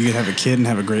 Yeah, you could have a kid and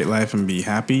have a great life and be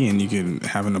happy, and you can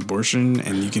have an abortion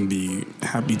and you can be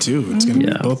happy too. It's going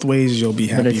to be both ways. You'll be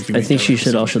happy. But I think she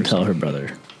should also tell her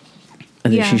brother. I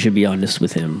think she should be honest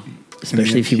with him.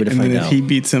 especially if he were to find out. If he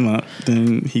beats him up,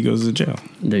 then he goes to jail.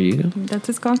 There you go. That's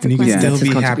his And he consequence. can still That's his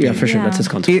be happy. Yeah, for sure. Yeah. That's his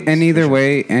consequence. And either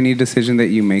way, any decision that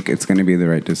you make, it's going to be the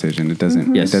right decision. It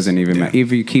doesn't. Yes. It doesn't even matter.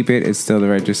 If you keep it, it's still the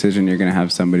right decision. You're going to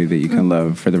have somebody that you can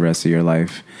love for the rest of your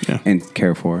life and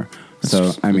care for.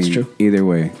 So I mean, true. either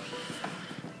way,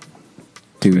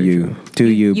 do you,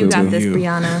 You boo got boo. this, You.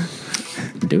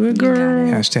 Brianna. Do it, You got girl.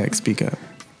 it. Hashtag speak up.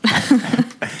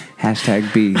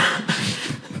 Hashtag B.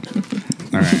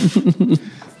 All right.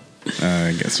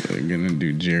 I guess we're gonna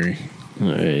do Jerry.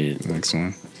 All right. Next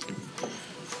one.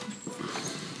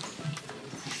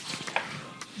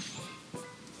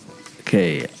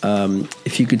 Okay.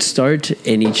 If you could start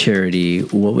any charity,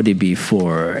 what would it be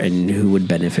for, and who would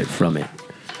benefit from it?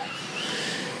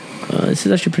 This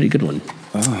is actually a pretty good one.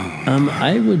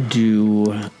 I would do,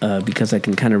 because I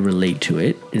can kind of relate to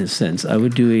it in a sense, I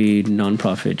would do a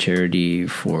nonprofit charity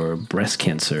for breast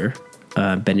cancer,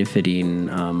 benefiting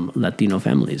Latino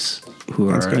families who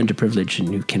are That's good. underprivileged and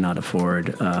who cannot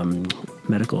afford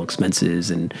medical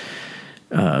expenses and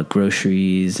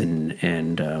groceries and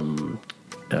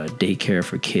daycare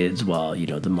for kids while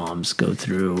the moms go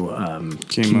through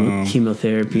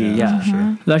chemotherapy. Yeah,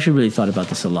 sure. I've actually really thought about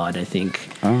this a lot. I think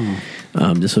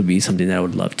this would be something that I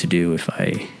would love to do if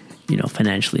I,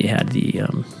 financially had the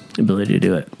ability to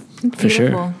do it. For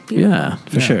sure. Beautiful. Yeah,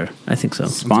 for sure. I think so.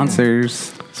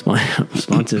 Sponsors.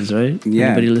 Sponsors, right? Yeah.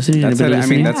 Anybody listening? That's Anybody what, I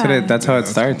mean, listening? that's how it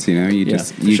starts. You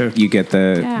for you sure. you get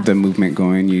Yeah. the movement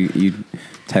going. You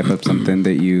type up something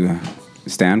that you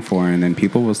stand for, and then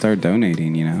people will start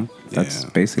donating. That's Yeah.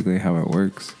 basically how it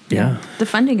works. Yeah. The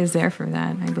funding is there for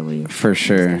that, I believe. For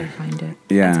sure. You just gotta find it.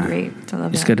 Yeah. That's great. I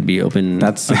love Just that. got to be open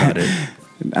That's about it.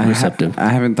 Receptive. I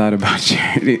haven't thought about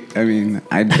charity. I mean,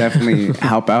 I definitely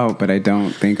help out, but I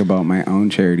don't think about my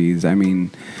own charities. I mean,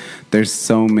 there's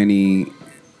so many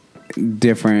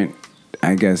different,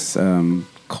 I guess,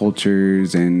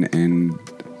 cultures and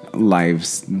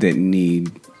lives that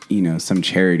need some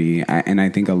charity. And I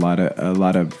think a lot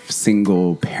of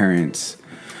single parents,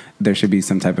 there should be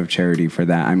some type of charity for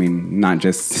that. I mean, not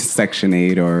just Section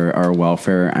 8 or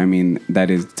welfare. I mean,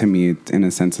 that is, to me, in a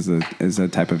sense, is a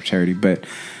type of charity. But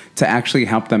to actually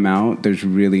help them out, there's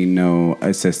really no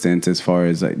assistance as far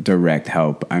as direct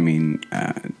help. I mean,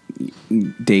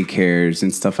 daycares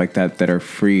and stuff like that are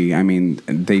free. I mean,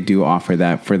 they do offer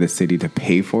that for the city to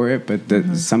pay for it, but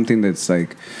that's something that's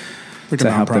like Like a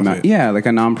to help them out. nonprofit. Yeah, like a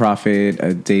nonprofit,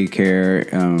 a daycare,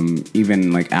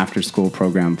 even like after school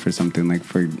program for something like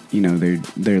for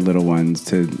their little ones.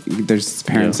 There's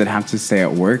parents that have to stay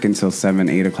at work until 7,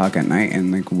 8 o'clock at night, and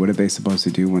like what are they supposed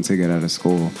to do once they get out of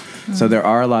school? So there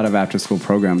are a lot of after school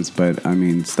programs, but I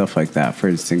mean stuff like that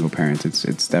for single parents,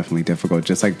 it's definitely difficult.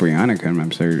 Just like Brianna can,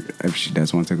 I'm sure if she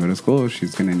does want to go to school,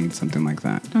 she's gonna need something like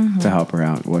that to help her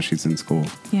out while she's in school.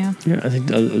 Yeah. Yeah, I think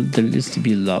there needs to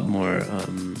be a lot more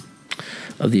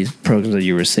of these programs that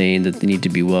you were saying that they need to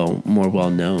be more well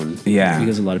known. Yeah.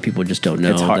 Because a lot of people just don't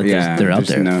know It's hard. that Yeah, they're out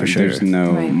there's there for sure. There's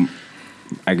no, Right.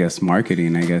 I guess,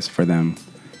 marketing. I guess for them,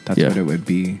 that's Yeah. what it would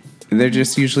be. They're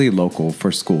just usually local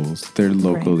for schools. They're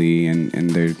locally and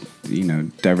they're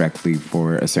directly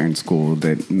for a certain school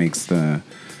that makes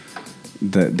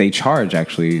they charge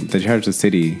the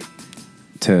city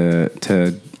to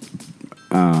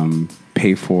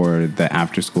pay for the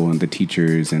after school and the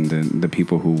teachers and the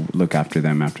people who look after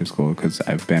them after school, because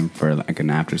I've been for like an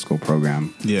after school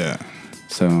program. Yeah.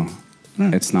 So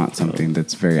it's not something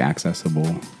that's very accessible.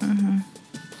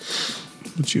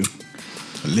 What's you,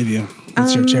 Olivia?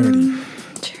 What's your charity?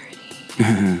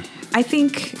 Charity. I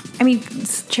think,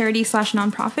 it's charity /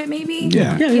 nonprofit, maybe.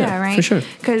 Yeah. Right. for sure.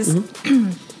 Because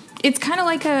it's kind of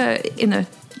like in a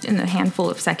handful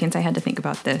of seconds I had to think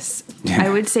about this. Yeah. I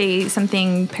would say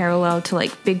something parallel to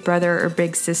like Big Brother or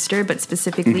Big Sister, but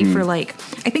specifically for I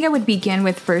think I would begin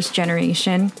with first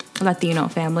generation Latino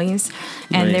families,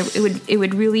 and Nice. it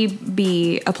would really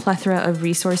be a plethora of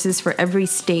resources for every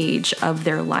stage of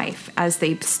their life as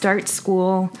they start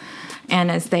school and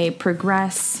as they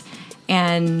progress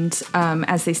and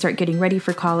as they start getting ready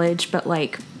for college. But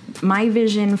like my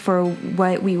vision for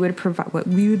what we would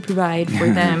provide for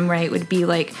them, right, would be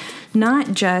like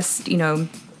not just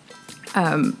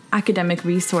academic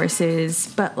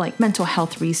resources, but like mental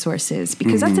health resources,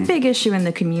 because that's a big issue in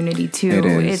the community too.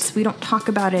 It is. We don't talk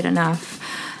about it enough.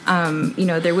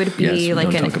 There would be Yes, we like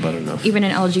don't talk about it enough. even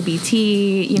an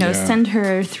LGBT, Yeah. send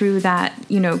her through that,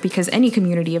 because any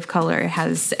community of color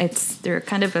they're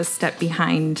kind of a step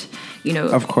behind,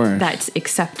 Of course. that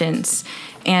acceptance.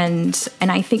 And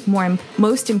I think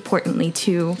most importantly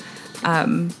too,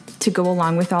 to go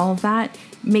along with all of that,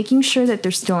 making sure that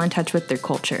they're still in touch with their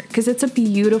culture, because it's a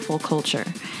beautiful culture.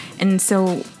 And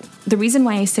so the reason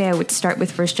why I say I would start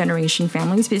with first generation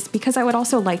families is because I would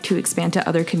also like to expand to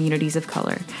other communities of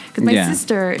color. Because my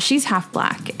sister, she's half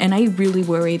black, and I really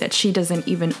worry that she doesn't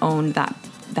even own that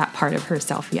part of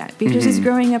herself yet, because she's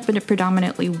growing up in a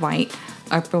predominantly white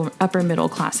upper middle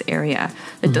class area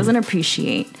that doesn't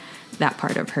appreciate that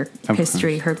part of her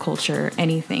history, her culture,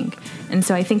 anything. And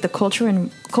so I think the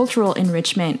cultural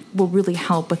enrichment will really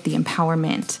help with the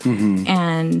empowerment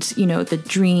and, the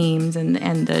dreams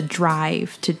and the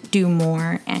drive to do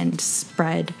more and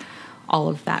spread all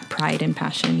of that pride and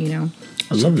passion,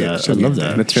 I love that. I love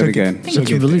that. That's really good. That's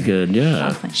really good.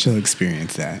 Yeah. She'll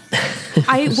experience that.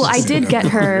 I did get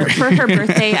her for her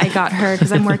birthday. I got her,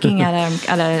 because I'm working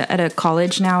at a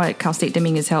college now at Cal State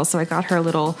Dominguez Hill. So I got her a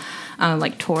little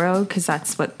toro, because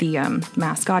that's what the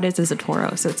mascot is a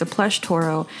toro. So it's a plush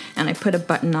toro, and I put a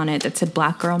button on it that said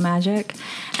 "Black Girl Magic."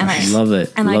 And I love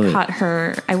it. And I caught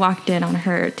her. I walked in on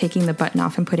her taking the button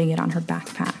off and putting it on her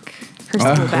backpack. Her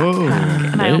school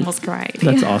backpack, and I almost cried.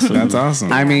 That's awesome. That's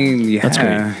awesome. I mean, That's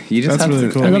great. You just That's have really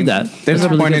to. cool. I love that. There's That's a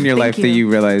really point good. in your life Thank that you.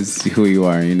 you realize who you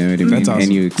are. You know what I mean? That's awesome.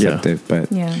 And you accept Yeah. it. But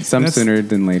Yeah. some That's- sooner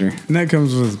than later. And that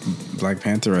comes with Black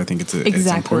Panther. I think it's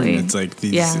Exactly. important. It's like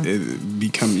these Yeah.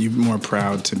 become you more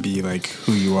proud to be like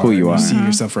who you are. Who you are. See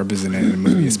yourself represented in a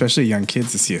movie, especially young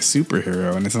kids to see a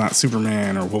superhero, and it's not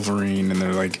Superman or Wolverine, and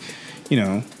they're like,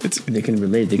 it's They can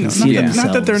relate. They can not, see that, themselves.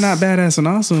 not that they're not badass and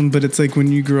awesome, but it's like when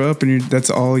you grow up and that's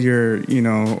all you're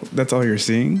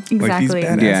seeing. Like these Exactly.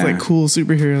 badass, Yeah. like cool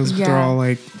superheroes, but they're Yeah. all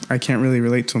like, I can't really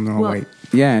relate to them. They're all Well, white.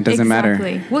 Yeah, it doesn't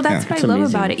matter. Well, that's Yeah. what It's I love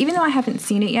amazing. about it. Even though I haven't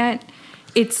seen it yet,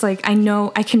 it's like I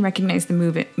know I can recognize the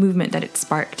movement that it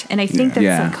sparked, and I think that's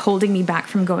Yeah. like holding me back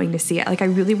from going to see it. Like I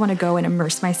really want to go and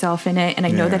immerse myself in it, and I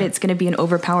know that Yeah. it's going to be an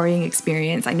overpowering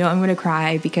experience. I know I'm going to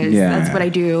cry because Yeah. that's what I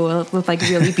do with like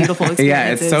really beautiful experiences.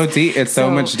 Yeah, it's so deep. It's so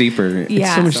much deeper. Yeah.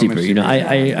 It's so much So deeper. much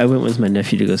I went with my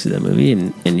nephew to go see that movie,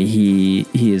 and he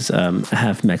is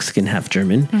half Mexican, half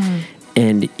German.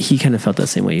 And he kind of felt that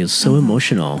same way. He was so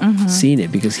emotional seeing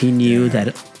it, because he knew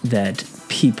that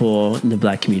people in the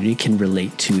Black community can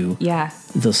relate to Yeah.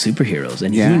 those superheroes,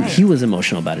 and Yeah. he was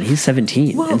emotional about it. He's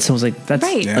 17, Well, and so I was like, "That's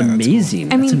right. Yeah, that's amazing.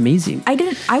 I That's mean, amazing."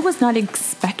 I was not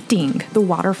expecting the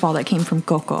waterfall that came from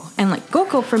Coco. And like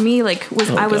Coco for me, like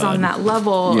I was God. on that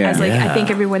level Yeah. as like I Yeah. think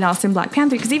everyone else in Black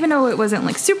Panther, because even though it wasn't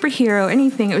like superhero or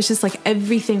anything, it was just like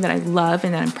everything that I love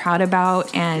and that I'm proud about,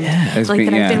 and Yeah. like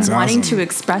that I've been It's wanting awesome. to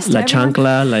express to La everyone.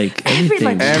 chancla, like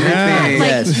everything. Everything. Like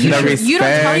Yes. you, The you don't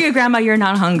tell respect. your grandma you're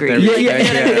not hungry. The Like, respect,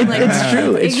 you know what I mean? Like, It's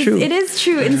true. It's true. It is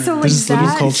true. And so like There's little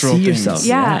that, cultural See things. yourself.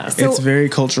 yeah. So It's very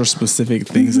cultural specific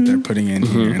things that they're putting in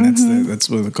here, and that's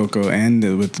with Coco and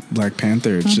with Black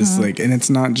Panther. It's just like, and it's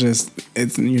not just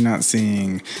you're not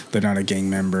seeing they're not a gang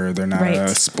member, they're not Right.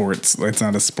 a sports. It's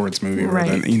not a sports movie where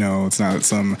Right. it's not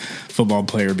some football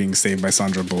player being saved by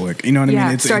Sandra Bullock. You know what I Yeah,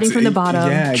 mean? starting from the bottom.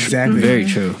 Yeah, exactly. Very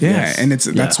true. Yeah, Yes. and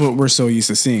that's what we're so used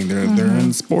to seeing. They're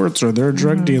in sports, or they're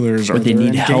drug dealers, or they they're need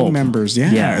in help. gang members.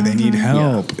 Yeah, Yeah. they need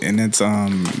help, and it's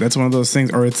that's one of those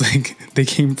things. Or it's like they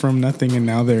came from nothing and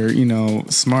now they're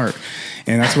smart,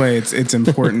 and that's why it's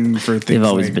important for things. They've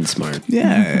always like- been smart.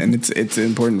 Yeah, and it's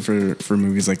important for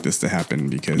movies like this to happen,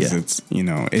 because Yeah.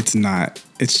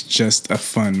 it's just a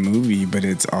fun movie, but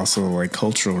it's also like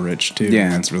cultural rich too.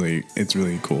 Yeah. and it's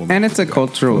really cool. And it's a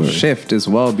cultural shift as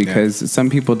well, because some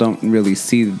people don't really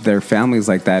see their families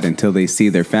like that until they see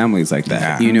their families like that.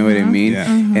 Yeah. You know what I mean?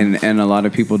 Yeah. And a lot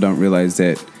of people don't realize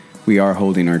that we are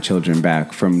holding our children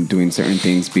back from doing certain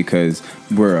things because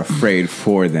we're afraid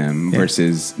for them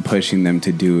versus pushing them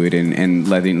to do it and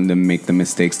letting them make the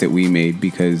mistakes that we made,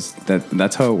 because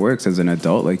that's how it works as an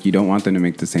adult. Like, you don't want them to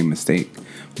make the same mistake,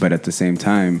 but at the same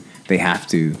time they have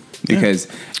to, because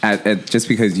just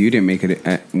because you didn't make it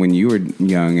when you were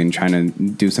young and trying to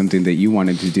do something that you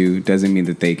wanted to do doesn't mean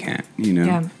that they can't,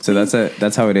 Yeah. So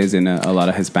that's how it is in a lot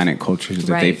of Hispanic cultures,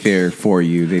 that they Right. fear for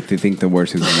you. They think the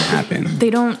worst is going to happen. they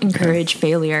don't encourage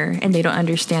failure, and they don't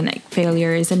understand that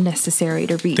failure is necessary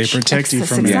to reach. They protect you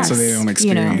from it so they don't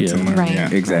experience and learn. Right, Yeah.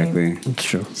 Exactly. It's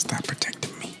true. Stop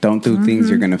protecting me. Don't do things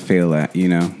you're going to fail at,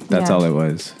 That's Yeah. all it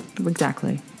was.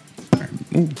 Exactly.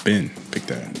 Ooh, Ben, pick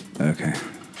that. Okay.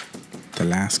 The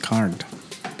last card.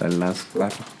 The last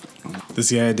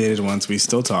This guy I dated once, we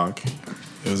still talk.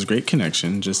 It was a great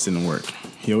connection, just didn't work.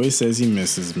 He always says he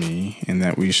misses me and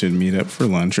that we should meet up for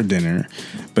lunch or dinner,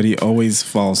 but he always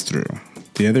falls through.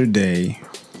 The other day,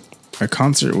 a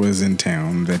concert was in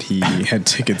town that he had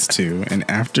tickets to, and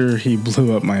after he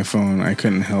blew up my phone, I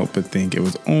couldn't help but think it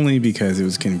was only because it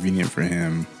was convenient for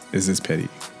him. Is this petty?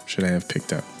 Should I have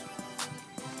picked up?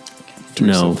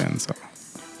 No.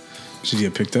 Should you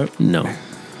have picked up? No.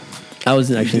 I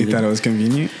wasn't You actually. thought it was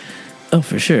convenient? Oh,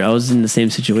 for sure. I was in the same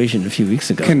situation a few weeks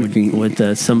ago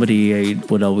with somebody I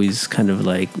would always kind of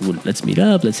like, well, let's meet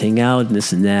up, let's hang out, and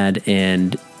this and that.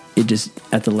 And it just,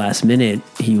 at the last minute,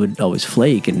 he would always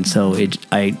flake. And so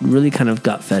I really kind of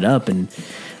got fed up. And,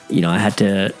 I had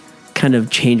to kind of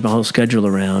change my whole schedule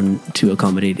around to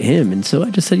accommodate him. And so I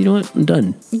just said, you know what? I'm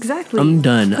done. Exactly. I'm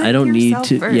done. Put I don't need yourself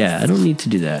to. first. Yeah, I don't need to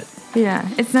do that. Yeah,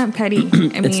 it's not petty.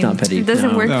 It's not petty. It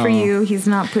doesn't work No. for you. He's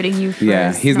not putting you first.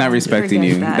 Yeah, he's not respecting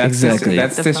forget you. that. Exactly.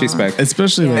 That's disrespect.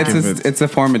 Especially Yeah. like if It's a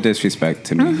form of disrespect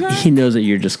to me. He knows that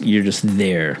you're just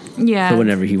there. Yeah. For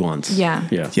whenever he wants. Yeah.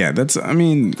 Yeah. yeah,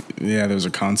 there's a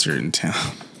concert in town.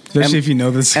 Especially if you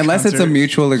know this. Unless it's a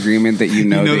mutual agreement that you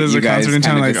know that there's you a guys concert in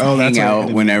town, kinda like, just oh, hang that's out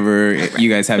right. whenever you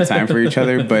guys have time for each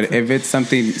other. But if it's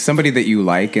somebody that you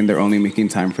like and they're only making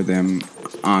time for them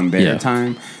on their Yeah.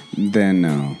 time, then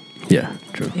no, Yeah.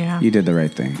 True. Yeah. you did the right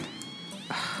thing.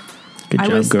 Good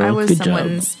job, girl. I was Good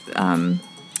someone's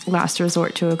last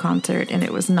resort to a concert, and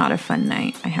it was not a fun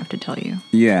night, I have to tell you.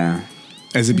 Yeah.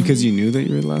 Is it because you knew that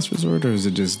you were the last resort, or is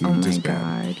it just Oh my just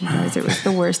bad? God, you guys, it was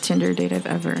the worst Tinder date I've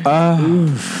ever had.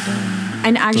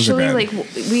 And actually, bad. like,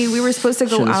 we were supposed to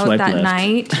go Should've out swiped that left.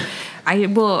 night. We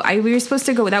were supposed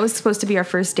to go. That was supposed to be our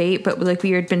first date, but like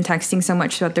we had been texting so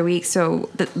much throughout the week. So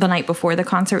the night before the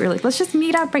concert, we were like, let's just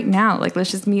meet up right now. Like,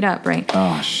 let's just meet up, right?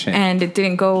 Oh shit. And it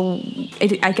didn't go.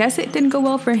 I guess it didn't go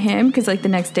well for him because like the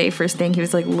next day, first thing, he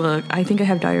was like, "Look, I think I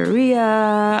have diarrhea.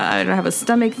 I don't have a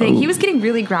stomach thing." He was getting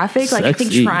really graphic, like I think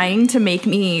Sexy. trying to make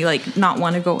me like not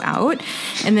want to go out.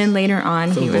 And then later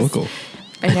on, So he was. vocal.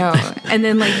 I know. And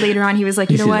then like later on, he was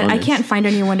like, "You know He's what? I honest. can't find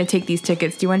anyone to take these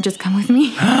tickets. Do you want to just come with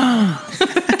me?"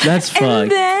 That's fucked.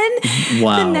 And then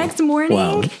Wow. the next morning,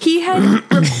 Wow. he had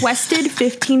requested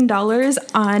 $15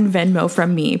 on Venmo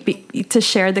from me to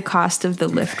share the cost of the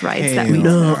Lyft rides that we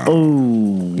Hell took. No.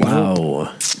 Oh,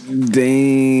 wow.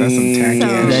 Dang. That's some tacky So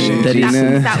ass shit. that is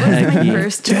Gina. that was my tacky.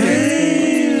 first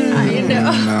Tinder. I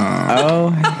know.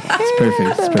 Oh, It's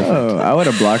perfect. It's perfect. oh, I would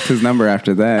have blocked his number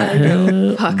after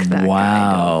that. Fuck that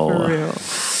Wow. guy. No, for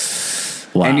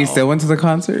real. Wow. And you still went to the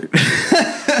concert?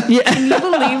 Can you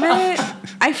believe it?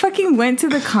 I fucking went to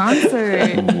the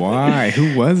concert. Why?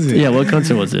 Who was it? Yeah, what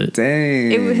concert was it?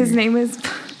 Dang. His name is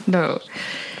no.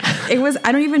 It was.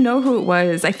 I don't even know who it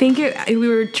was. I think we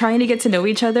were trying to get to know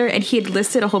each other, and he had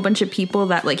listed a whole bunch of people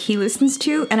that like he listens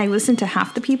to, and I listened to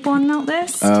half the people on that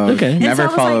list. Okay. And Never so I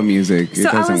was follow like- music. It So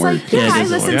I doesn't was work. like, yeah, Yeah, it I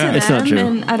doesn't listened work. to It's not them, true.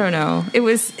 and I don't know. It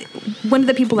was one of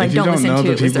the people I If you don't don't listen know to. the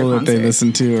It was their people that they concert.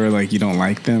 listen to, or like you don't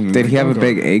like them, Did like, he have a don't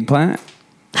big go. eggplant?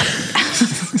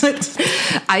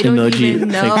 I don't Emoji even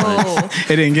know.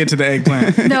 It didn't get to the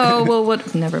eggplant. No, well,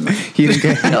 what? Never mind. He didn't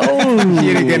get,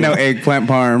 he didn't get no eggplant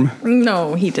parm.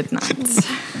 No, he did not.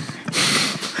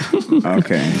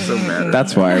 Okay.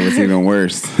 That's why it was even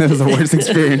worse. It was the worst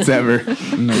experience ever. It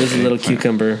was a little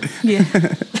cucumber. Yeah.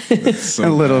 So A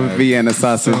little bad. Vienna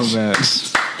So sausage. bad.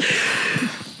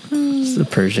 It's a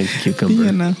Persian cucumber.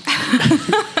 Vienna.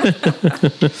 All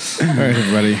right,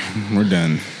 everybody, we're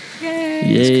done.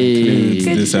 Yay.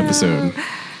 Good This job. episode.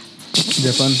 Did you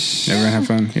have fun? Everyone have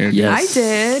fun? Here. Yes. I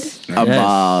did. A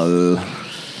ball.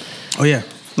 Oh yeah.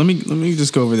 Let me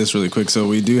just go over this really quick. So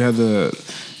we do have the.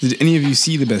 Did any of you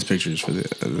see the best pictures for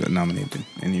the nominated?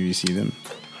 Any of you see them?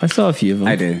 I saw a few of them.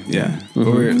 I did. Yeah.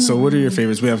 So what are your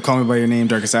favorites? We have Call Me by Your Name,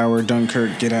 Darkest Hour,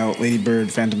 Dunkirk, Get Out, Lady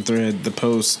Bird, Phantom Thread, The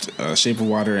Post, Shape of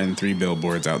Water, and 3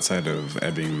 Billboards Outside of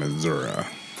Ebbing, Missouri.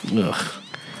 Ugh.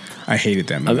 I hated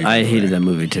that movie. I hated that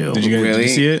movie too. Did you guys Really? did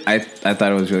you see it? I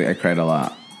thought it was really. I cried a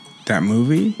lot. That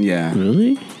movie? Yeah.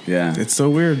 Really? Yeah. It's so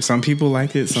weird. Some people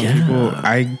like it. Some Yeah. people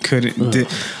I couldn't.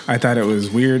 I thought it was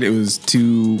weird. It was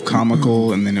too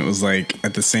comical, and then it was like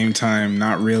at the same time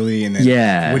not really. And then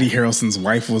Yeah. Woody Harrelson's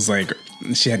wife was like,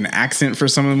 she had an accent for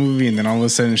some of the movie, and then all of a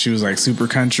sudden she was like super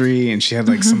country, and she had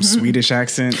like some Swedish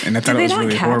accent, and I thought Did it they was not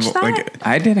really catch horrible. that? Like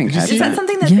I didn't catch Is that that.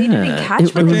 something that they didn't Yeah. catch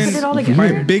It when they was put it all my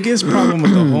together? biggest problem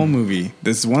with the whole movie,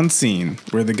 this one scene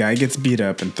where the guy gets beat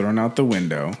up and thrown out the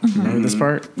window. Remember this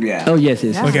part? Yeah. Oh yes,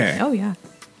 yes. Yeah. Okay. Oh yeah.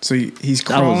 So he's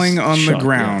crawling on the shocked,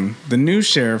 ground. The new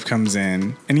sheriff comes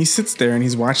in and he sits there and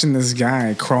he's watching this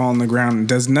guy crawl on the ground and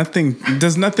does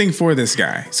nothing for this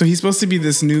guy. So he's supposed to be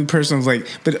this new person who's like,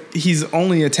 but he's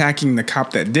only attacking the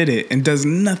cop that did it and does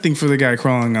nothing for the guy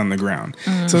crawling on the ground.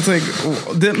 So it's like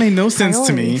that made no sense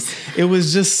to me. Priorities. It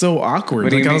was just so awkward. What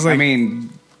do you Like I was mean? like, I mean,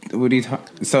 What do you talk?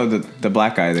 So the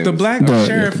black guy there. The black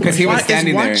sheriff because he was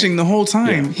standing there watching the whole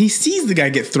time. Yeah. He sees the guy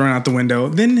get thrown out the window,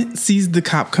 then sees the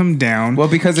cop come down. Well,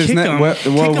 because there's kick not him,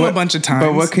 kick him a bunch of times.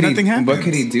 But what could Nothing he? happens. What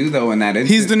could he do though in that instance?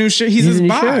 He's the new sheriff. He's his the new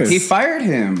boss. sheriff. He fired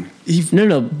him.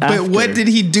 No. But after. what did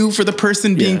he do for the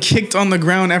person being Yeah. kicked on the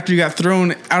ground after he got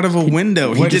thrown out of a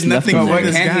window? He What did just left nothing him for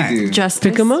there? this What can guy. he do? Justice.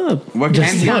 Pick him up. What Just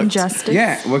can he? Young look. justice.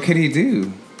 Yeah. What could he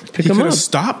do? Pick He him could up. have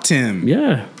stopped him.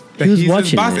 Yeah. But He was he's his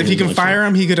watching. boss. it. If he can fire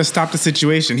him, he could have stopped the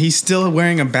situation. He's still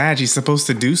wearing a badge. He's supposed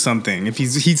to do something. If he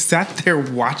sat there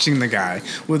watching the guy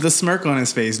with a smirk on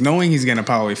his face, knowing he's gonna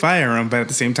probably fire him, but at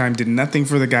the same time did nothing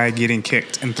for the guy getting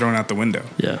kicked and thrown out the window.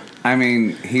 Yeah. I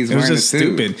mean, he's It was wearing just a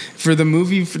suit. stupid for the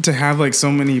movie to have like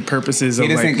so many purposes. He of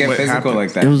doesn't like get what physical happened.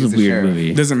 like that. It was He's a weird sheriff.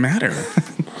 movie. It doesn't matter.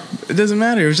 It doesn't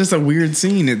matter. It was just a weird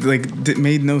scene. It it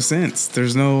made no sense. There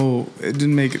was no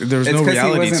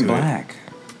reality He wasn't to black.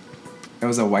 It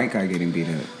was a white guy getting beat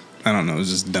up. it. I don't know. It was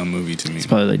just a dumb movie to me. It's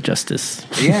probably like Justice.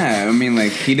 Yeah, I mean,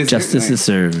 like he just Justice like, is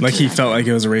served. Like he felt like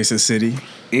it was a racist city.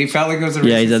 He felt like it was a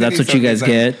Yeah, racist that's city, what you he's guys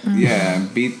get. Yeah,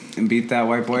 beat that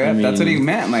white boy up. That's what he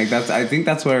meant. Like I think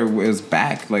that's where it was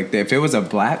back. Like if it was a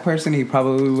black person, he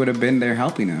probably would have been there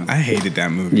helping him. I hated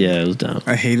that movie. Yeah, it was dumb.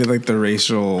 I hated like the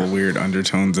racial weird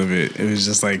undertones of it. It was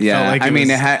just like Yeah, felt like I mean,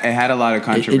 was, it had a lot of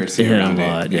controversy it had a around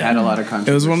lot, it. yeah. It had a lot of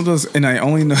controversy. It was one of those, and I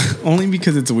only know only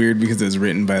because it's weird because it's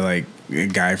written by like a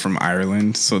guy from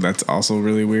Ireland, so that's also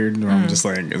really weird. Where I'm just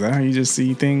like, is that how you just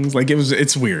see things? Like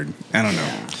it's weird. I don't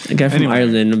know. A guy from Anyway.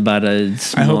 Ireland about a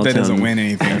small I hope that town. doesn't win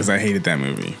anything because I hated that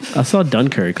movie. I saw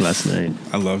Dunkirk last night.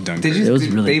 I love Dunkirk. Did you? It was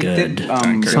did- really they good. Did,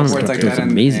 Dunkirk. billboards like It was that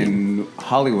amazing. in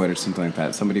Hollywood or something like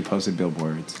that. Somebody posted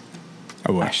billboards.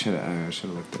 Oh, what? I should have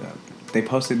looked it up. They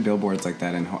posted billboards like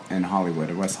that in Hollywood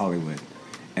or West Hollywood,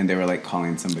 and they were like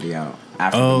calling somebody out.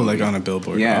 After Oh, the like movie. on a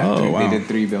billboard. Yeah, Oh, wow. they did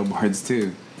 3 billboards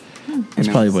too. That's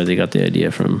probably where they got the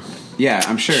idea from. Yeah,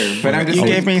 I'm sure. But I'm just You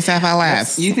saying- gave me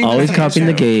syphilis. You think Always that's like a copying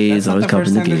the show? gays, That's not always the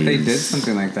first copying the time that they did gays.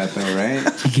 something like that, though,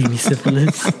 right? He gave me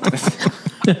syphilis.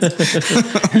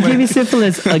 He gave me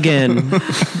syphilis again.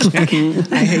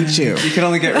 I hate you. You can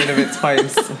only get rid of it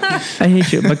twice. I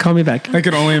hate you, but call me back. I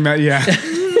could only imagine. Yeah.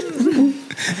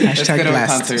 Let's Hashtag go to a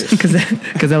blessed. concert.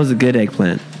 Because that was a good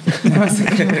eggplant.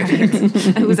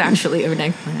 It was actually an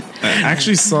eggplant. I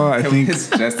actually saw. I think It's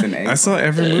just an egg. I saw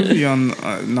every movie on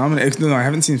nominated. No, I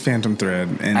haven't seen Phantom Thread.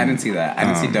 And I didn't see that. I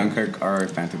didn't see Dunkirk or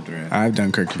Phantom Thread. I've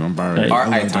Dunkirk on bar. Right. Or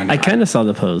I love Tonya. I kind of saw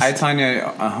the post. I Tonya,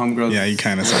 a homegirl. Yeah, you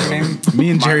kind of saw What's her name? them.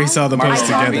 Me and Jerry saw the Margot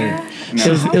post Robbie?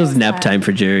 together. It was nap time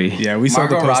for Jerry. Yeah, we saw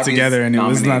the Margot post Robbie's together, and it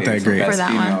was not nominated that great. For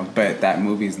that female, one. but that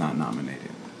movie's not nominated.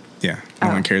 Yeah, no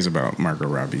one cares about Margot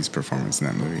Robbie's performance in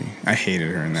that movie. I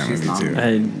hated her in that She's movie too.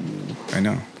 I I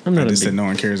know. I'm not I a just big- said no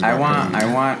one cares about her.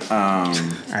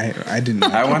 I didn't.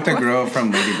 I want the girl from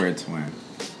Lady Bird to win.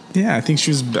 Yeah, I think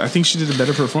she did a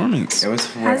better performance. It was.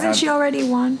 Hasn't she already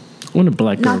won? I want a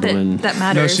black girl Not to win. that No,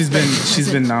 matters.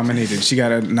 she's been nominated. She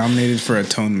got nominated for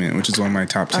Atonement, which is one of my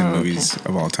top 10 movies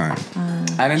of all time.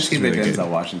 I didn't see the really good. Denzel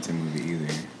Washington movie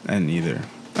either. And neither.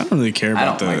 I don't really care I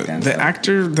about don't like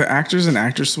Denzel. the actors and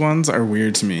actress ones are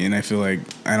weird to me, and I feel like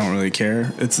I don't really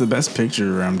care. It's the best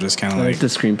picture where I'm just kind I of like like, the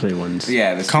screenplay ones.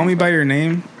 Yeah, the Call Me by Your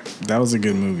Name. That was a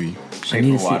good movie. Shape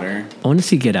need of to see- Water. I want to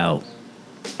see Get Out.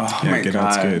 Oh Yeah, my Get god,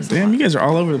 Out's good. Damn, you guys are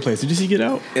all over the place. Did you see Get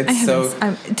Out? I It's haven't. so. To be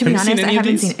Have you seen honest, I any of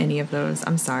haven't these? seen any of those.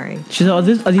 I'm sorry. She's are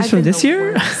these I've from been this the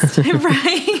year? worst.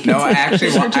 Right? No, I actually,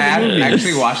 I haven't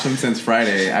actually watched them since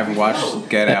Friday. I haven't watched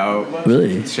Get Out,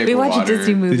 Really? Shape We of watch Water,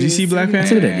 Disney movies. Did you see Black I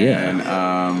Panther? did, yeah.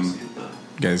 and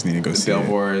You guys need to go see it.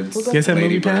 Billboards. You guys have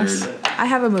Lady Movie Pass? Bird, I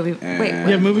have a movie. Wait, and- wait.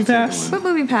 You have Movie Pass? What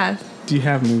movie pass? Do you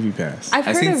have Movie Pass? I've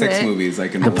I've heard seen of 6 it. movies.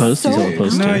 Like in The Post is all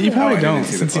posted. No, you Oh, I probably didn't don't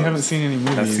see the since you post. haven't seen any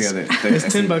movies. That's the other. It's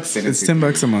 $10. It's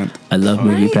 $10 a month. I love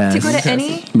Movie Right? Pass. To go to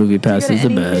any Movie to go Pass to is the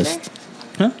any best. theater?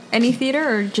 Huh? Any theater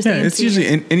or just Yeah, AMC? it's usually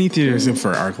in any theater except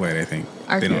for ArcLight, I think.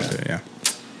 They don't ArcLight. do it, yeah.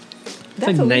 It's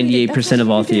like 98% of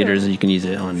all theaters you can use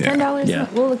it on. $10. Yeah.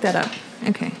 We'll look that up.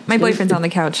 Okay. My boyfriend's on the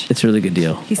couch. It's a really good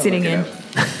deal. He's sitting in.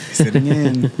 Sitting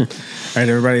in. All right,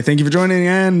 everybody, thank you for joining,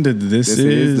 and this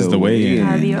is The Way In.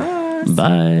 Adios.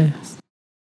 Bye.